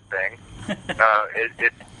kind of thing.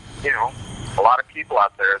 It's a lot of people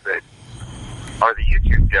out there that are the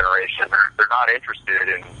YouTube generation. They're not interested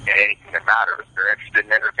in anything that matters. They're interested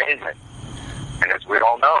in entertainment. And as we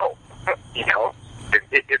all know,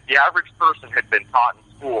 if the average person had been taught in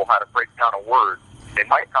school how to break down a word, they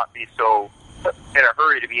might not be so in a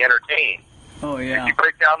hurry to be entertained. Oh, yeah. If you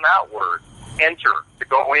break down that word, enter, to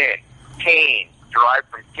go in, cane, derived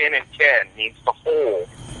from kin and ken, means to hold,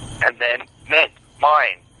 and then meant,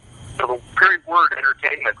 mind. So the very word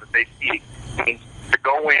entertainment that they speak means to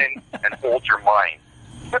go in and hold your mind.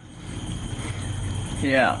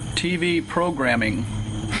 Yeah, TV programming.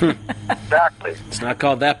 Exactly. It's not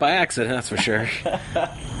called that by accident, that's for sure. So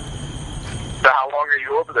how long are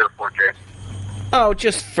you over there for, Jason? Oh,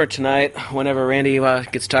 just for tonight. Whenever Randy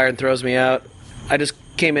gets tired and throws me out, I just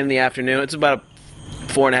came in the afternoon. It's about a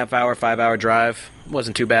 4.5 hour, 5 hour drive.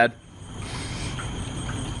 Wasn't too bad.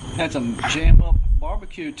 Had some jam-up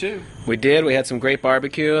barbecue, too. We did. We had some great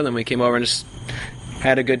barbecue, and then we came over and just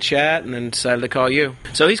had a good chat, and then decided to call you.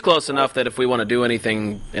 So he's close enough that if we want to do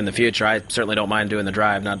anything in the future, I certainly don't mind doing the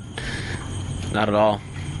drive. Not at all.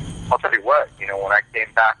 I'll tell you what, when I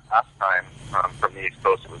came back last time from the East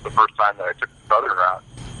Coast, it was the first time that I took the southern route.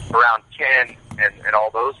 Around 10 and all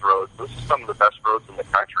those roads, those are some of the best roads in the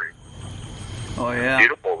country. Oh, yeah.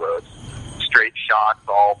 Beautiful roads. Straight shots,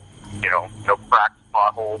 all, no cracks,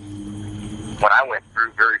 potholes. When I went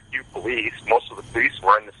through, very few police. Most of the police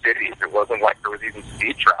were in the cities. It wasn't like there was even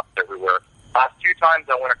speed traps everywhere. Last 2 times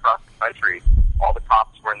I went across the country, all the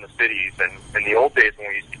cops were in the cities. And in the old days when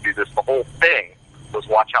we used to do this, the whole thing was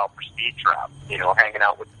watch out for speed traps, hanging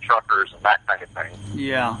out with the truckers and that kind of thing.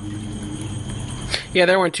 Yeah. Yeah,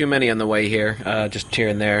 there weren't too many on the way here, just here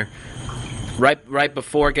and there. Right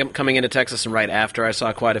before coming into Texas and right after, I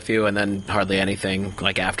saw quite a few, and then hardly anything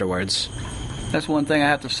like afterwards. That's one thing I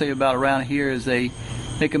have to say about around here is they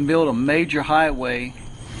can build a major highway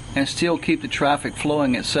and still keep the traffic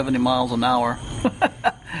flowing at 70 miles an hour.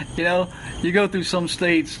 You go through some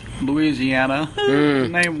states, Louisiana,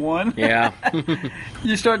 name one. Yeah.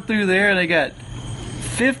 You start through there and they got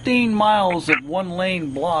 15 miles of one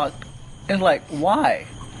lane blocked. It's like, why?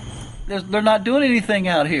 They're not doing anything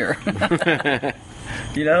out here. Yeah,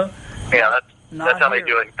 that's how they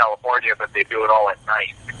do it in California, but they do it all at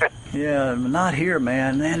night. Yeah, not here,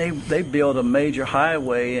 man. Man, they build a major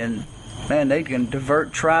highway, and man, they can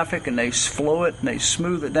divert traffic and they flow it and they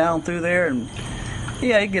smooth it down through there, and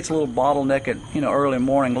yeah, it gets a little bottleneck at early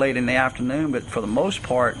morning, late in the afternoon, but for the most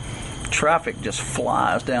part, traffic just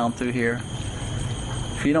flies down through here.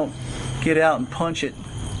 If you don't get out and punch it,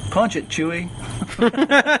 Chewy.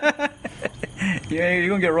 You're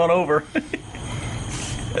gonna get run over.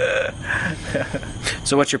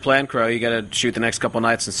 So what's your plan, Crow? You got to shoot the next couple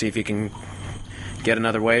nights and see if you can get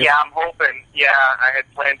another wave? Yeah, I'm hoping. Yeah, I had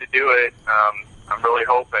planned to do it. I'm really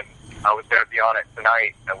hoping I was going to be on it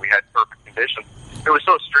tonight, and we had perfect conditions. It was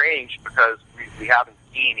so strange because we haven't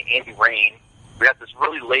seen any rain. We had this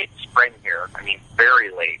really late spring here. I mean, very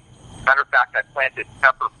late. Matter of fact, I planted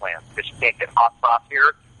pepper plants because you can't get hot sauce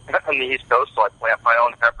here on the East Coast, so I plant my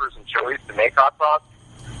own peppers and chilies to make hot sauce.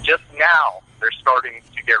 Just now, they're starting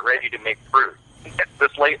to get ready to make fruit. It's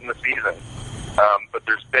this late in the season. But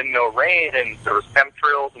there's been no rain, and there was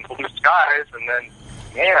chemtrails and blue skies, and then,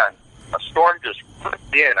 man, a storm just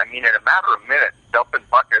flipped in. I mean, in a matter of minutes, dumping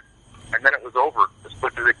buckets, and then it was over as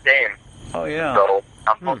quick as it came. Oh, yeah. So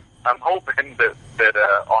I'm hoping that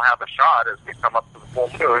I'll have a shot as we come up to the full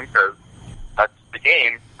moon, because that's the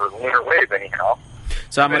game for the lunar wave anyhow.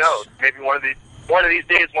 So who knows? Maybe one of these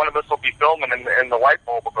days, one of us will be filming, and the light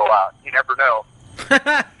bulb will go out. You never know.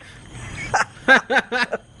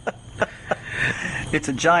 It's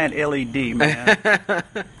a giant LED, man. Yeah,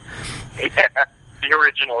 the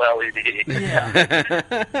original LED. Yeah.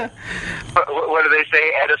 What do they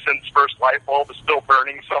say? Edison's first light bulb is still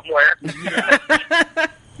burning somewhere.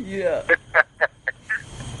 Yeah.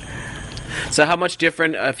 So how much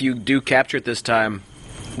different, if you do capture it this time,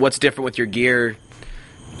 what's different with your gear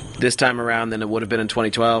this time around than it would have been in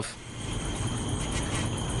 2012?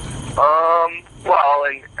 Well,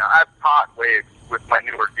 and I've caught waves with my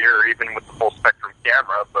newer gear, even with the full spectrum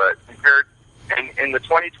camera, but compared in the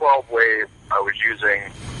 2012 wave, I was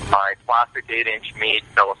using my classic 8-inch Meade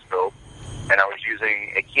telescope, and I was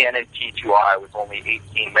using a Canon T2i with only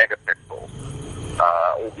 18 megapixels.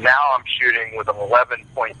 Now I'm shooting with an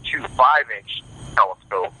 11.25-inch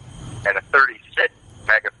telescope and a 36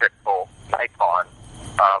 megapixel Nikon,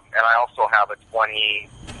 and I also have a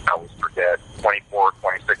 24,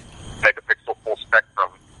 26 megapixel full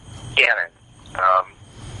spectrum Canon.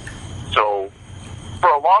 So for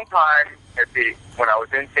a long time, when I was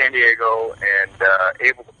in San Diego and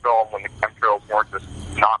able to film when the chemtrails weren't just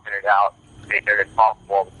knocking it out, making it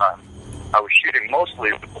impossible all the time, I was shooting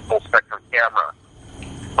mostly with the full spectrum camera.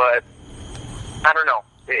 But I don't know.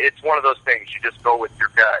 It's one of those things. You just go with your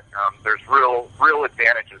gut. There's real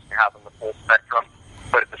advantages to having the full spectrum,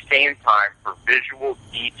 but at the same time, for visual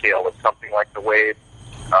detail of something like the wave,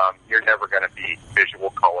 you're never going to beat visual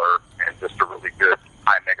color and just a really good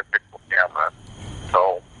high megapixel camera.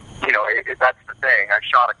 So, that's the thing. I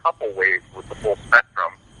shot a couple waves with the full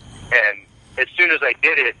spectrum, and as soon as I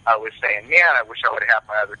did it, I was saying, man, I wish I would have had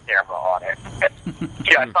my other camera on it.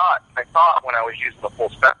 Yeah, I thought when I was using the full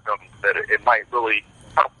spectrum that it might really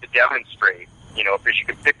help to demonstrate, because you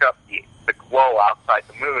can pick up the glow outside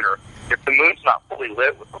the moon, or if the moon's not fully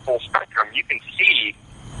lit with the full spectrum, you can see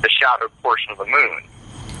the shadowed portion of the moon.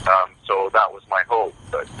 so that was my hope.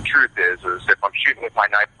 But the truth is if I'm shooting with my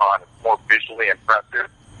Nikon, it's more visually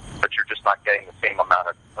impressive, but you're just not getting the same amount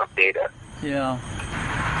of data. Yeah.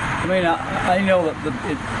 I mean, I know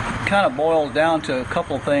that it kind of boils down to a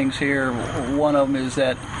couple of things here. One of them is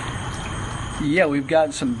that, yeah, we've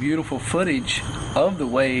gotten some beautiful footage of the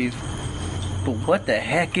wave, but what the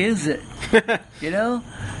heck is it? You know?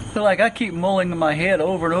 So, like, I keep mulling in my head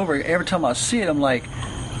over and over. Every time I see it, I'm like,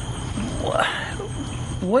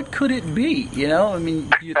 what could it be? You know? I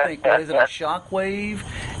mean, you think, well, is it a shock wave?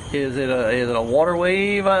 Is it a water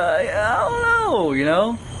wave? I don't know, you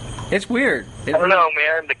know? It's weird. I don't know,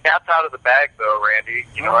 man. The cat's out of the bag, though, Randy.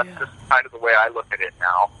 You know, that's just kind of the way I look at it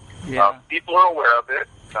now. Yeah. People are aware of it.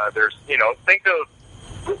 There's, you know, think of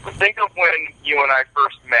when you and I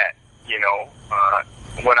first met. You know,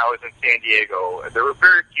 when I was in San Diego, there were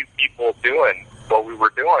very few people doing what we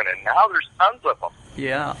were doing, and now there's tons of them.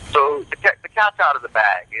 Yeah. So the cat's out of the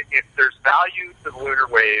bag. If there's value to the lunar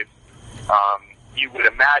wave, you would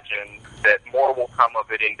imagine that more will come of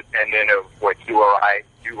it, independent of what you or I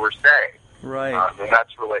do or say. Right. And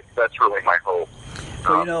that's really my hope.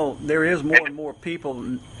 Well, you know, there is more and more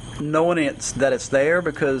people knowing that it's there,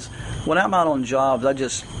 because when I'm out on jobs, I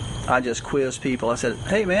just quiz people. I said,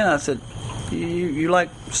 "Hey, man," I said, "You like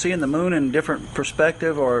seeing the moon in a different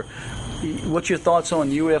perspective, or what's your thoughts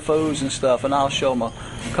on UFOs and stuff?" And I'll show them a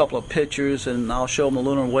couple of pictures, and I'll show them the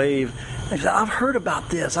lunar wave. They said, I've heard about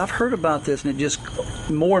this, and it just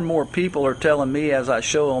more and more people are telling me as I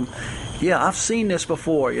show them, yeah, I've seen this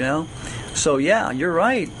before, you know. So yeah, you're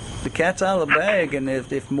right. The cat's out of the bag, and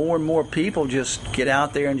if more and more people just get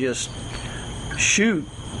out there and just shoot,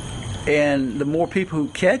 and the more people who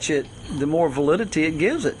catch it, the more validity it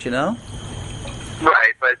gives it, you know.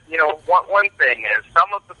 Right, but you know, one thing is some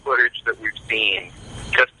of the footage that we've seen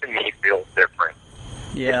just to me feels different.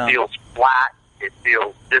 Yeah. It feels flat. It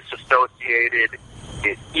feels disassociated.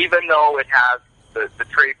 Even though it has the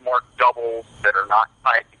trademark doubles that are not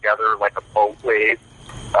tied together like a boat wave,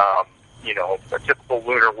 you know, a typical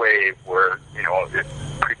lunar wave where, you know, it's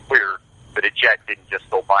pretty clear that a jet didn't just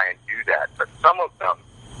go by and do that. But some of them,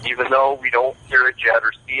 even though we don't hear a jet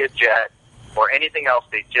or see a jet or anything else,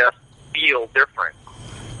 they just feel different.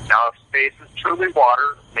 Now, if space is truly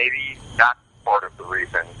water, maybe that's part of the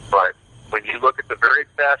reason. But when you look at the very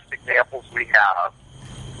best examples we have,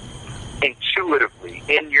 intuitively,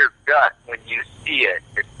 in your gut, when you see it,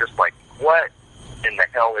 it's just like, what in the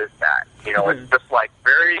hell is that? You know, it's just like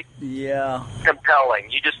very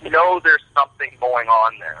compelling. You just know there's something going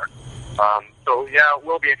on there. So, yeah, it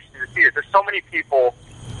will be interesting to see it. There's so many people,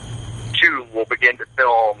 too, will begin to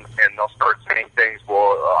film, and they'll start saying things,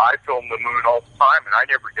 well, I film the moon all the time, and I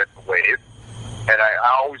never get the wave. And I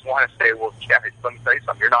always want to say, well, yeah, let me tell you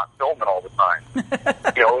something. You're not filming all the time.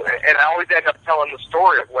 You know, and I always end up telling the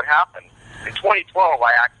story of what happened. In 2012,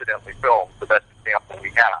 I accidentally filmed the best example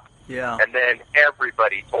we have. Yeah. And then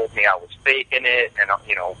everybody told me I was faking it. And,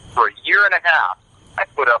 you know, for a year and a half, I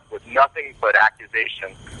put up with nothing but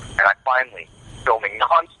accusations. And I finally, filming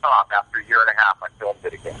nonstop after a year and a half, I filmed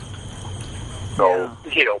it again. So,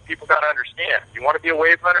 you know, people got to understand. You want to be a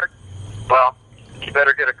wave hunter? Well, you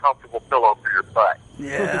better get a comfortable pillow for your butt.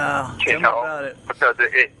 Yeah, you know, about it. Because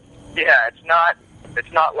it's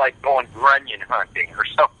not like going grunion hunting or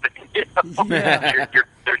something. You know? Yeah.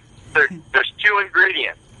 There's two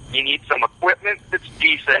ingredients. You need some equipment that's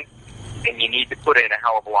decent, and you need to put in a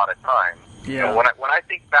hell of a lot of time. Yeah. You know, when I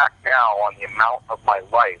think back now on the amount of my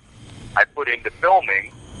life I put into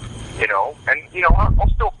filming, you know, and you know, I'll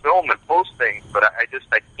still film and post things, but I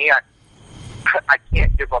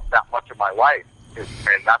can't give up that much of my life. And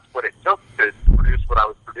that's what it took to produce what I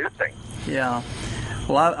was producing. Yeah.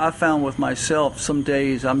 Well, I found with myself, some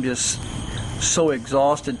days I'm just so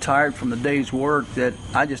exhausted, tired from the day's work that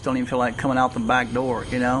I just don't even feel like coming out the back door,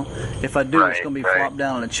 you know. If I do, it's going to be flopped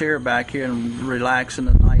down in a chair back here and relax in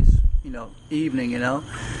a nice, you know, evening, you know.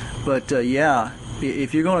 But, yeah,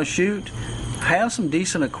 if you're going to shoot, have some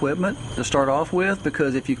decent equipment to start off with,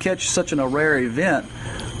 because if you catch such a rare event,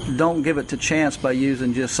 don't give it to chance by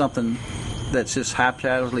using just something that's just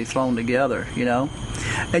haphazardly thrown together, you know.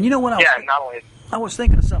 And you know what? I was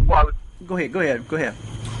thinking of something. Well, Go ahead.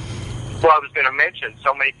 Well, I was going to mention,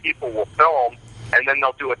 so many people will film, and then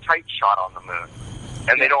they'll do a tight shot on the moon.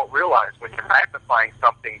 And they don't realize when you're magnifying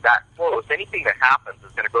something that close, anything that happens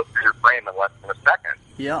is going to go through your frame in less than a second.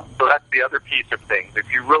 Yeah. So that's the other piece of things.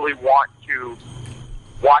 If you really want to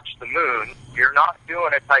watch the moon, you're not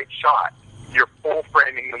doing a tight shot. You're full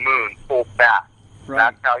framing the moon full back.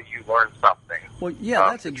 That's how you learn something. Well,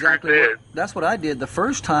 yeah, that's what I did the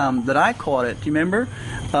first time that I caught it. Do you remember?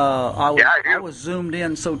 I was zoomed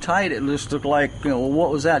in so tight it just looked like, what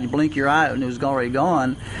was that? You blink your eye and it was already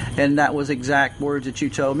gone. And that was exact words that you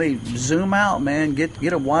told me. Zoom out, man.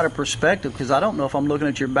 Get a wider perspective, because I don't know if I'm looking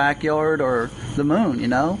at your backyard or the moon.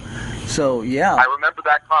 So yeah. I remember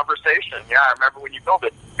that conversation. Yeah, I remember when you built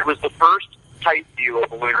it. It was the first tight view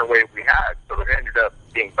of a lunar wave we had, so it ended up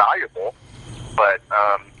being valuable. But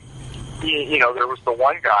there was the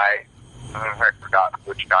one guy, I forgot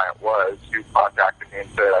which guy it was, who contacted me and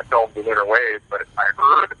said, I filmed the lunar wave, but I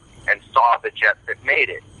heard and saw the jet that made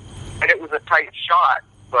it. And it was a tight shot,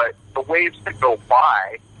 but the waves that go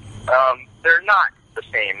by, they're not the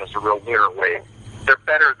same as a real lunar wave. They're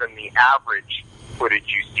better than the average footage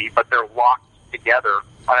you see, but they're locked together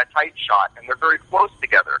on a tight shot, and they're very close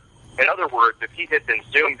together. In other words, if he had been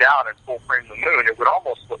zoomed out and full frame the moon, it would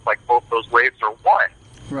almost look like both those waves are one.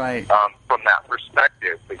 Right. From that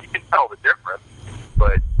perspective, but you can tell the difference.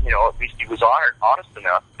 But at least he was honest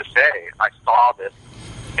enough to say, "I saw this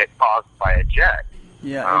get caused by a jet."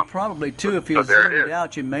 Yeah, and probably too, if you zoom it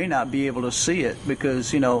out, you may not be able to see it,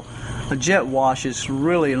 because a jet wash is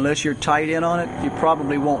really, unless you're tight in on it, you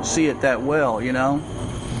probably won't see it that well. Well, you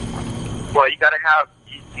got to have,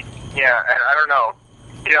 and I don't know.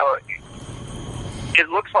 It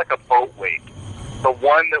looks like a boat wake. The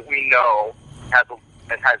one that we know has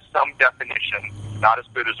some definition, not as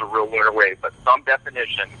good as a real lunar wave, but some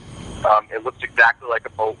definition. It looks exactly like a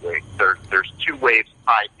boat wake. There's two waves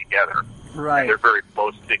tied together. Right. And they're very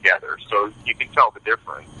close together, so you can tell the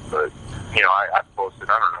difference. But, I've posted,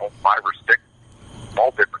 5 or 6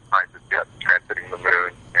 all different kinds of jets transiting the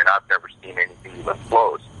moon, and I've never seen anything even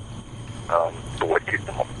close to what you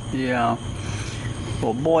know. Yeah.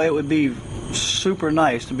 Well, boy, it would be super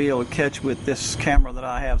nice to be able to catch with this camera that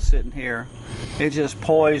I have sitting here. It's just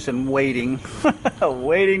poised and waiting,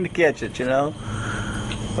 waiting to catch it, Yeah.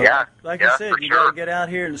 Like I said, you got to get out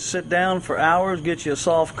here and sit down for hours, get you a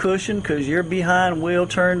soft cushion, because your behind will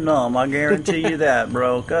turn numb. I guarantee you that,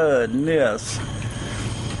 bro. Goodness.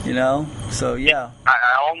 So, yeah. I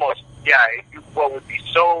almost, what would be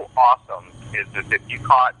so awesome is that if you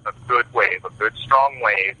caught a good wave, a good strong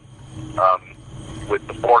wave, with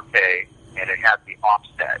the 4K, and it had the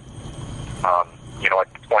offset,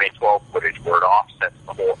 like the 2012 footage where it offsets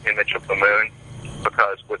the whole image of the moon,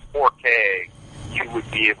 because with 4K, you would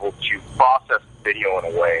be able to process the video in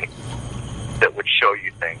a way that would show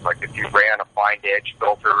you things. Like if you ran a fine edge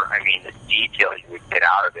filter, the detail you would get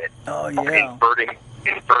out of it. Oh, yeah.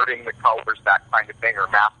 Inverting the colors, that kind of thing, or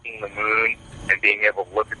masking the moon and being able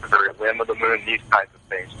to look at the very limb of the moon, these kinds of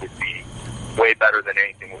things would be way better than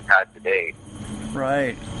anything we've had today.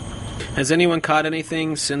 Right. Has anyone caught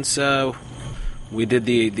anything since we did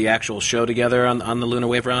the actual show together on the Lunar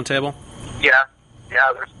Wave Roundtable? Yeah,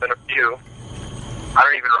 there's been a few. I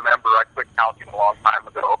don't even remember. I quit counting a long time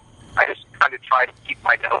ago. I just kind of try to keep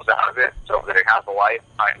my nose out of it so that it has a life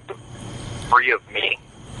kind of free of me.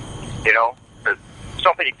 Because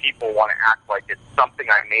so many people want to act like it's something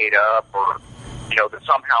I made up, or that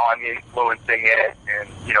somehow I'm influencing it. And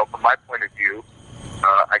from my point of view,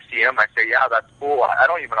 I see them, I say, yeah, that's cool. I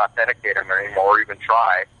don't even authenticate them anymore, or even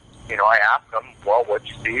try. I ask them, well, what'd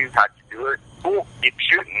you see? How'd you do it? Cool, keep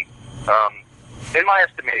shooting. In my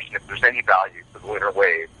estimation, if there's any value to the lunar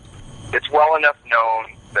wave, it's well enough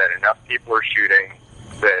known that enough people are shooting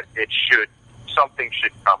that something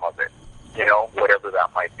should come of it, whatever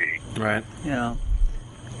that might be. Right. Yeah.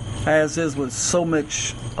 As is with so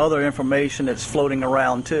much other information that's floating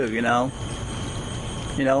around too, the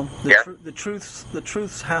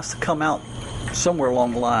truth has to come out somewhere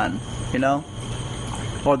along the line,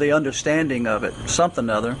 or the understanding of it, something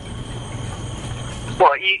or other.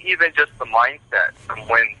 Well, even just the mindset from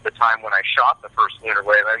the time when I shot the first lunar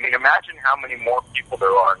wave. Imagine how many more people there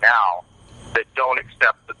are now that don't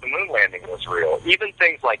accept that the moon landing was real. Even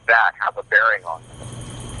things like that have a bearing on them.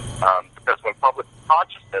 Because when public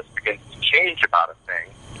consciousness begins to change about a thing,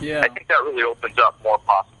 I think that really opens up more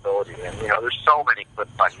possibility. And, there's so many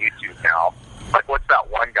clips on YouTube now. Like, what's that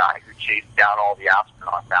one guy who chased down all the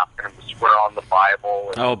astronauts asking him to swear on the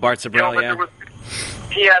Bible? And, Bart Sibrel,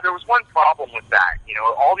 there was one problem with that.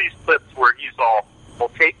 All these clips where he's all, well,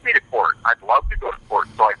 take me to court. I'd love to go to court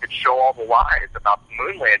so I could show all the lies about the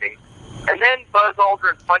moon landing. And then Buzz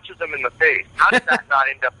Aldrin punches him in the face. How did that not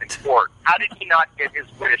end up in court? How did he not get his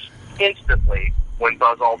wish instantly when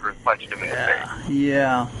Buzz Aldrin punched him in the face?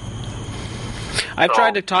 Yeah. I've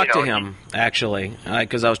tried to talk to him, actually,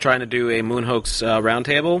 because I was trying to do a Moon Hoax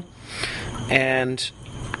roundtable. And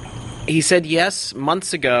he said yes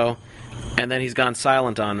months ago. and then he's gone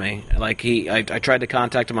silent on me. Like I tried to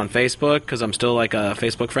contact him on Facebook because I'm still like a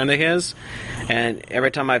Facebook friend of his, and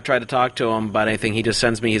every time I've tried to talk to him about anything, he just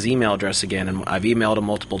sends me his email address again, and I've emailed him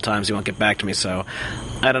multiple times. He won't get back to me, so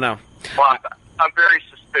I don't know. Well, I'm very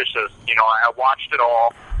suspicious. You know, I watched it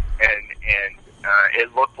all, and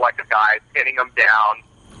it looked like a guy pinning him down.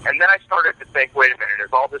 And then I started to think, wait a minute, is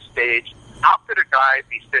all this staged? How could a guy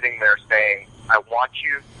be sitting there saying, I want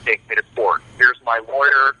you to take me to court? Here's my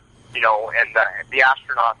lawyer, you know, and the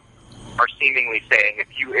astronauts are seemingly saying, if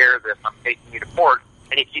you air this, I'm taking you to court.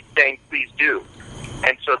 And he keeps saying, please do.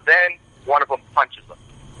 And so then one of them punches him.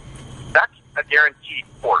 That's a guaranteed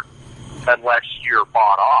court, unless you're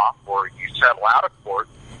bought off or you settle out of court.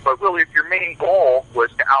 But really, if your main goal was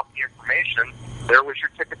to out the information, there was your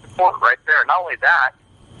ticket to court right there. Not only that,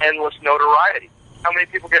 endless notoriety. How many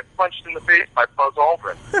people get punched in the face by Buzz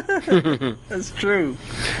Aldrin? That's true.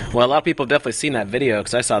 Well, a lot of people have definitely seen that video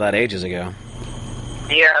because I saw that ages ago.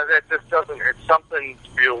 Yeah, that just doesn't. It's something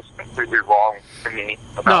feels completely wrong to me.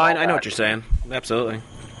 No, I know what you're saying. Absolutely.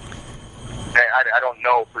 I don't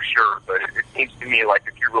know for sure, but it seems to me like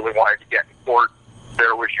if you really wanted to get in court,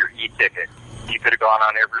 there was your e-ticket. You could have gone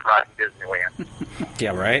on every ride in Disneyland.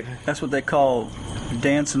 Yeah, right? That's what they call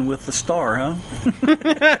Dancing with the Star, huh?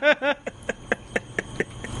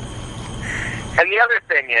 And the other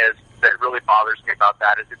thing is that really bothers me about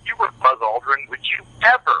that is if you were Buzz Aldrin, would you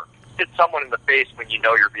ever hit someone in the face when you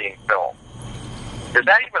know you're being filmed? Is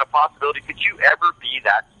that even a possibility? Could you ever be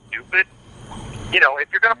that stupid? You know, if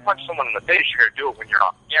you're going to punch someone in the face, you're going to do it when you're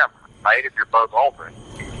off camera, right? If you're Buzz Aldrin.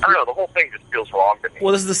 I don't know, the whole thing just feels wrong to me.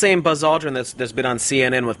 Well, this is the same Buzz Aldrin that's been on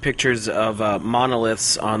CNN with pictures of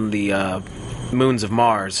monoliths on the moons of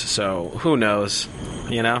Mars, so who knows,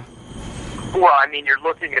 you know? Well, I mean, you're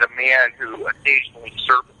looking at a man who occasionally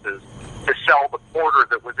surfaces to sell the quarter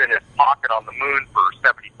that was in his pocket on the moon for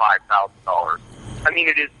 $75,000. I mean,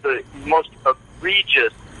 it is the most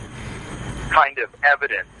egregious kind of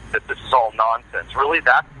evidence that this is all nonsense. Really,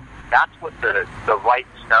 that's what the right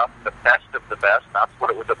stuff, the best of the best, that's what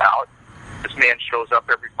it was about. This man shows up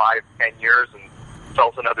every 5-10 years and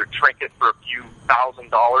sells another trinket for a few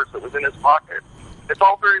 $1,000s that was in his pocket. It's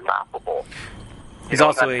all very laughable. He's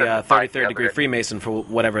also a 33rd degree Freemason for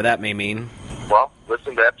whatever that may mean. Well,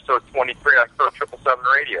 listen to episode 23 on Code 777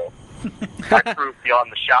 Radio. I proved beyond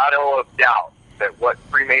the shadow of doubt that what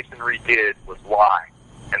Freemasonry did was lie.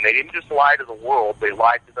 And they didn't just lie to the world, they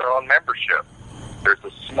lied to their own membership. There's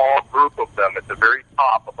a small group of them at the very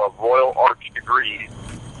top above Royal Arch degrees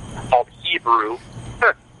called Hebrew,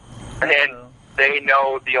 and they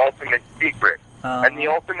know the ultimate secret. And the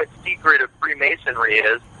ultimate secret of Freemasonry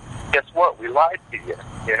is, guess what? We lied to you.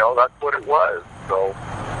 You know, that's what it was. So,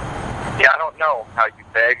 yeah, I don't know how you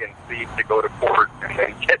beg and plead to go to court and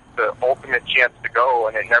then get the ultimate chance to go,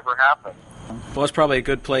 and it never happens. Well, it's probably a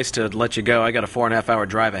good place to let you go. I got a 4.5-hour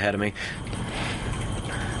drive ahead of me.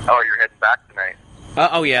 Oh, you're heading back tonight?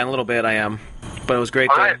 Oh, yeah, in a little bit I am. But it was great.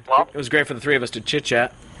 All right, well, it was great for the three of us to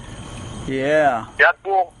chit-chat. Yeah. Yeah,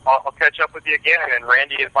 cool. I'll catch up with you again. And,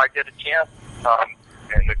 Randy, if I get a chance,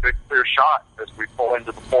 and a good clear shot as we pull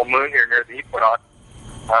into the full moon here near the equinox,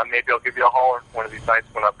 maybe I'll give you a holler one of these nights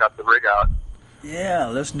when I've got the rig out. Yeah,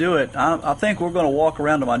 let's do it. I think we're going to walk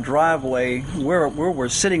around to my driveway where we're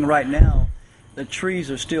sitting right now. The trees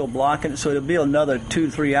are still blocking it, so it'll be another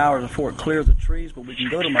 2-3 hours before it clears the trees, but we can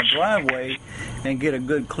go to my driveway and get a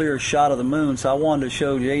good clear shot of the moon. So I wanted to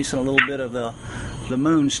show Jason a little bit of the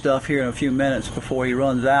moon stuff here in a few minutes before he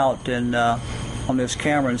runs out and on this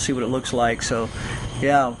camera and see what it looks like. So,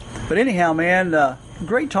 yeah. But anyhow, man,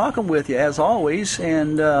 great talking with you as always,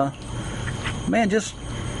 and man, just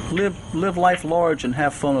live life large and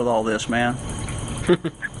have fun with all this, man.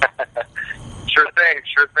 Sure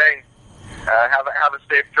thing. Have a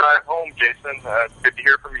safe drive home, Jason. Good to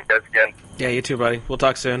hear from you guys again. Yeah, you too, buddy. We'll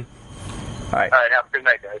talk soon. All right. Have a good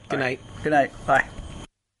night, guys. Good night. Good night. Bye.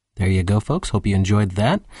 There you go, folks. Hope you enjoyed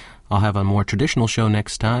that. I'll have a more traditional show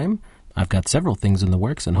next time. I've got several things in the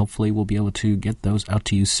works, and hopefully we'll be able to get those out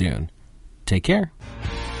to you soon. Take care.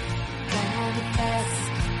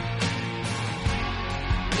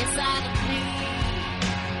 Inside the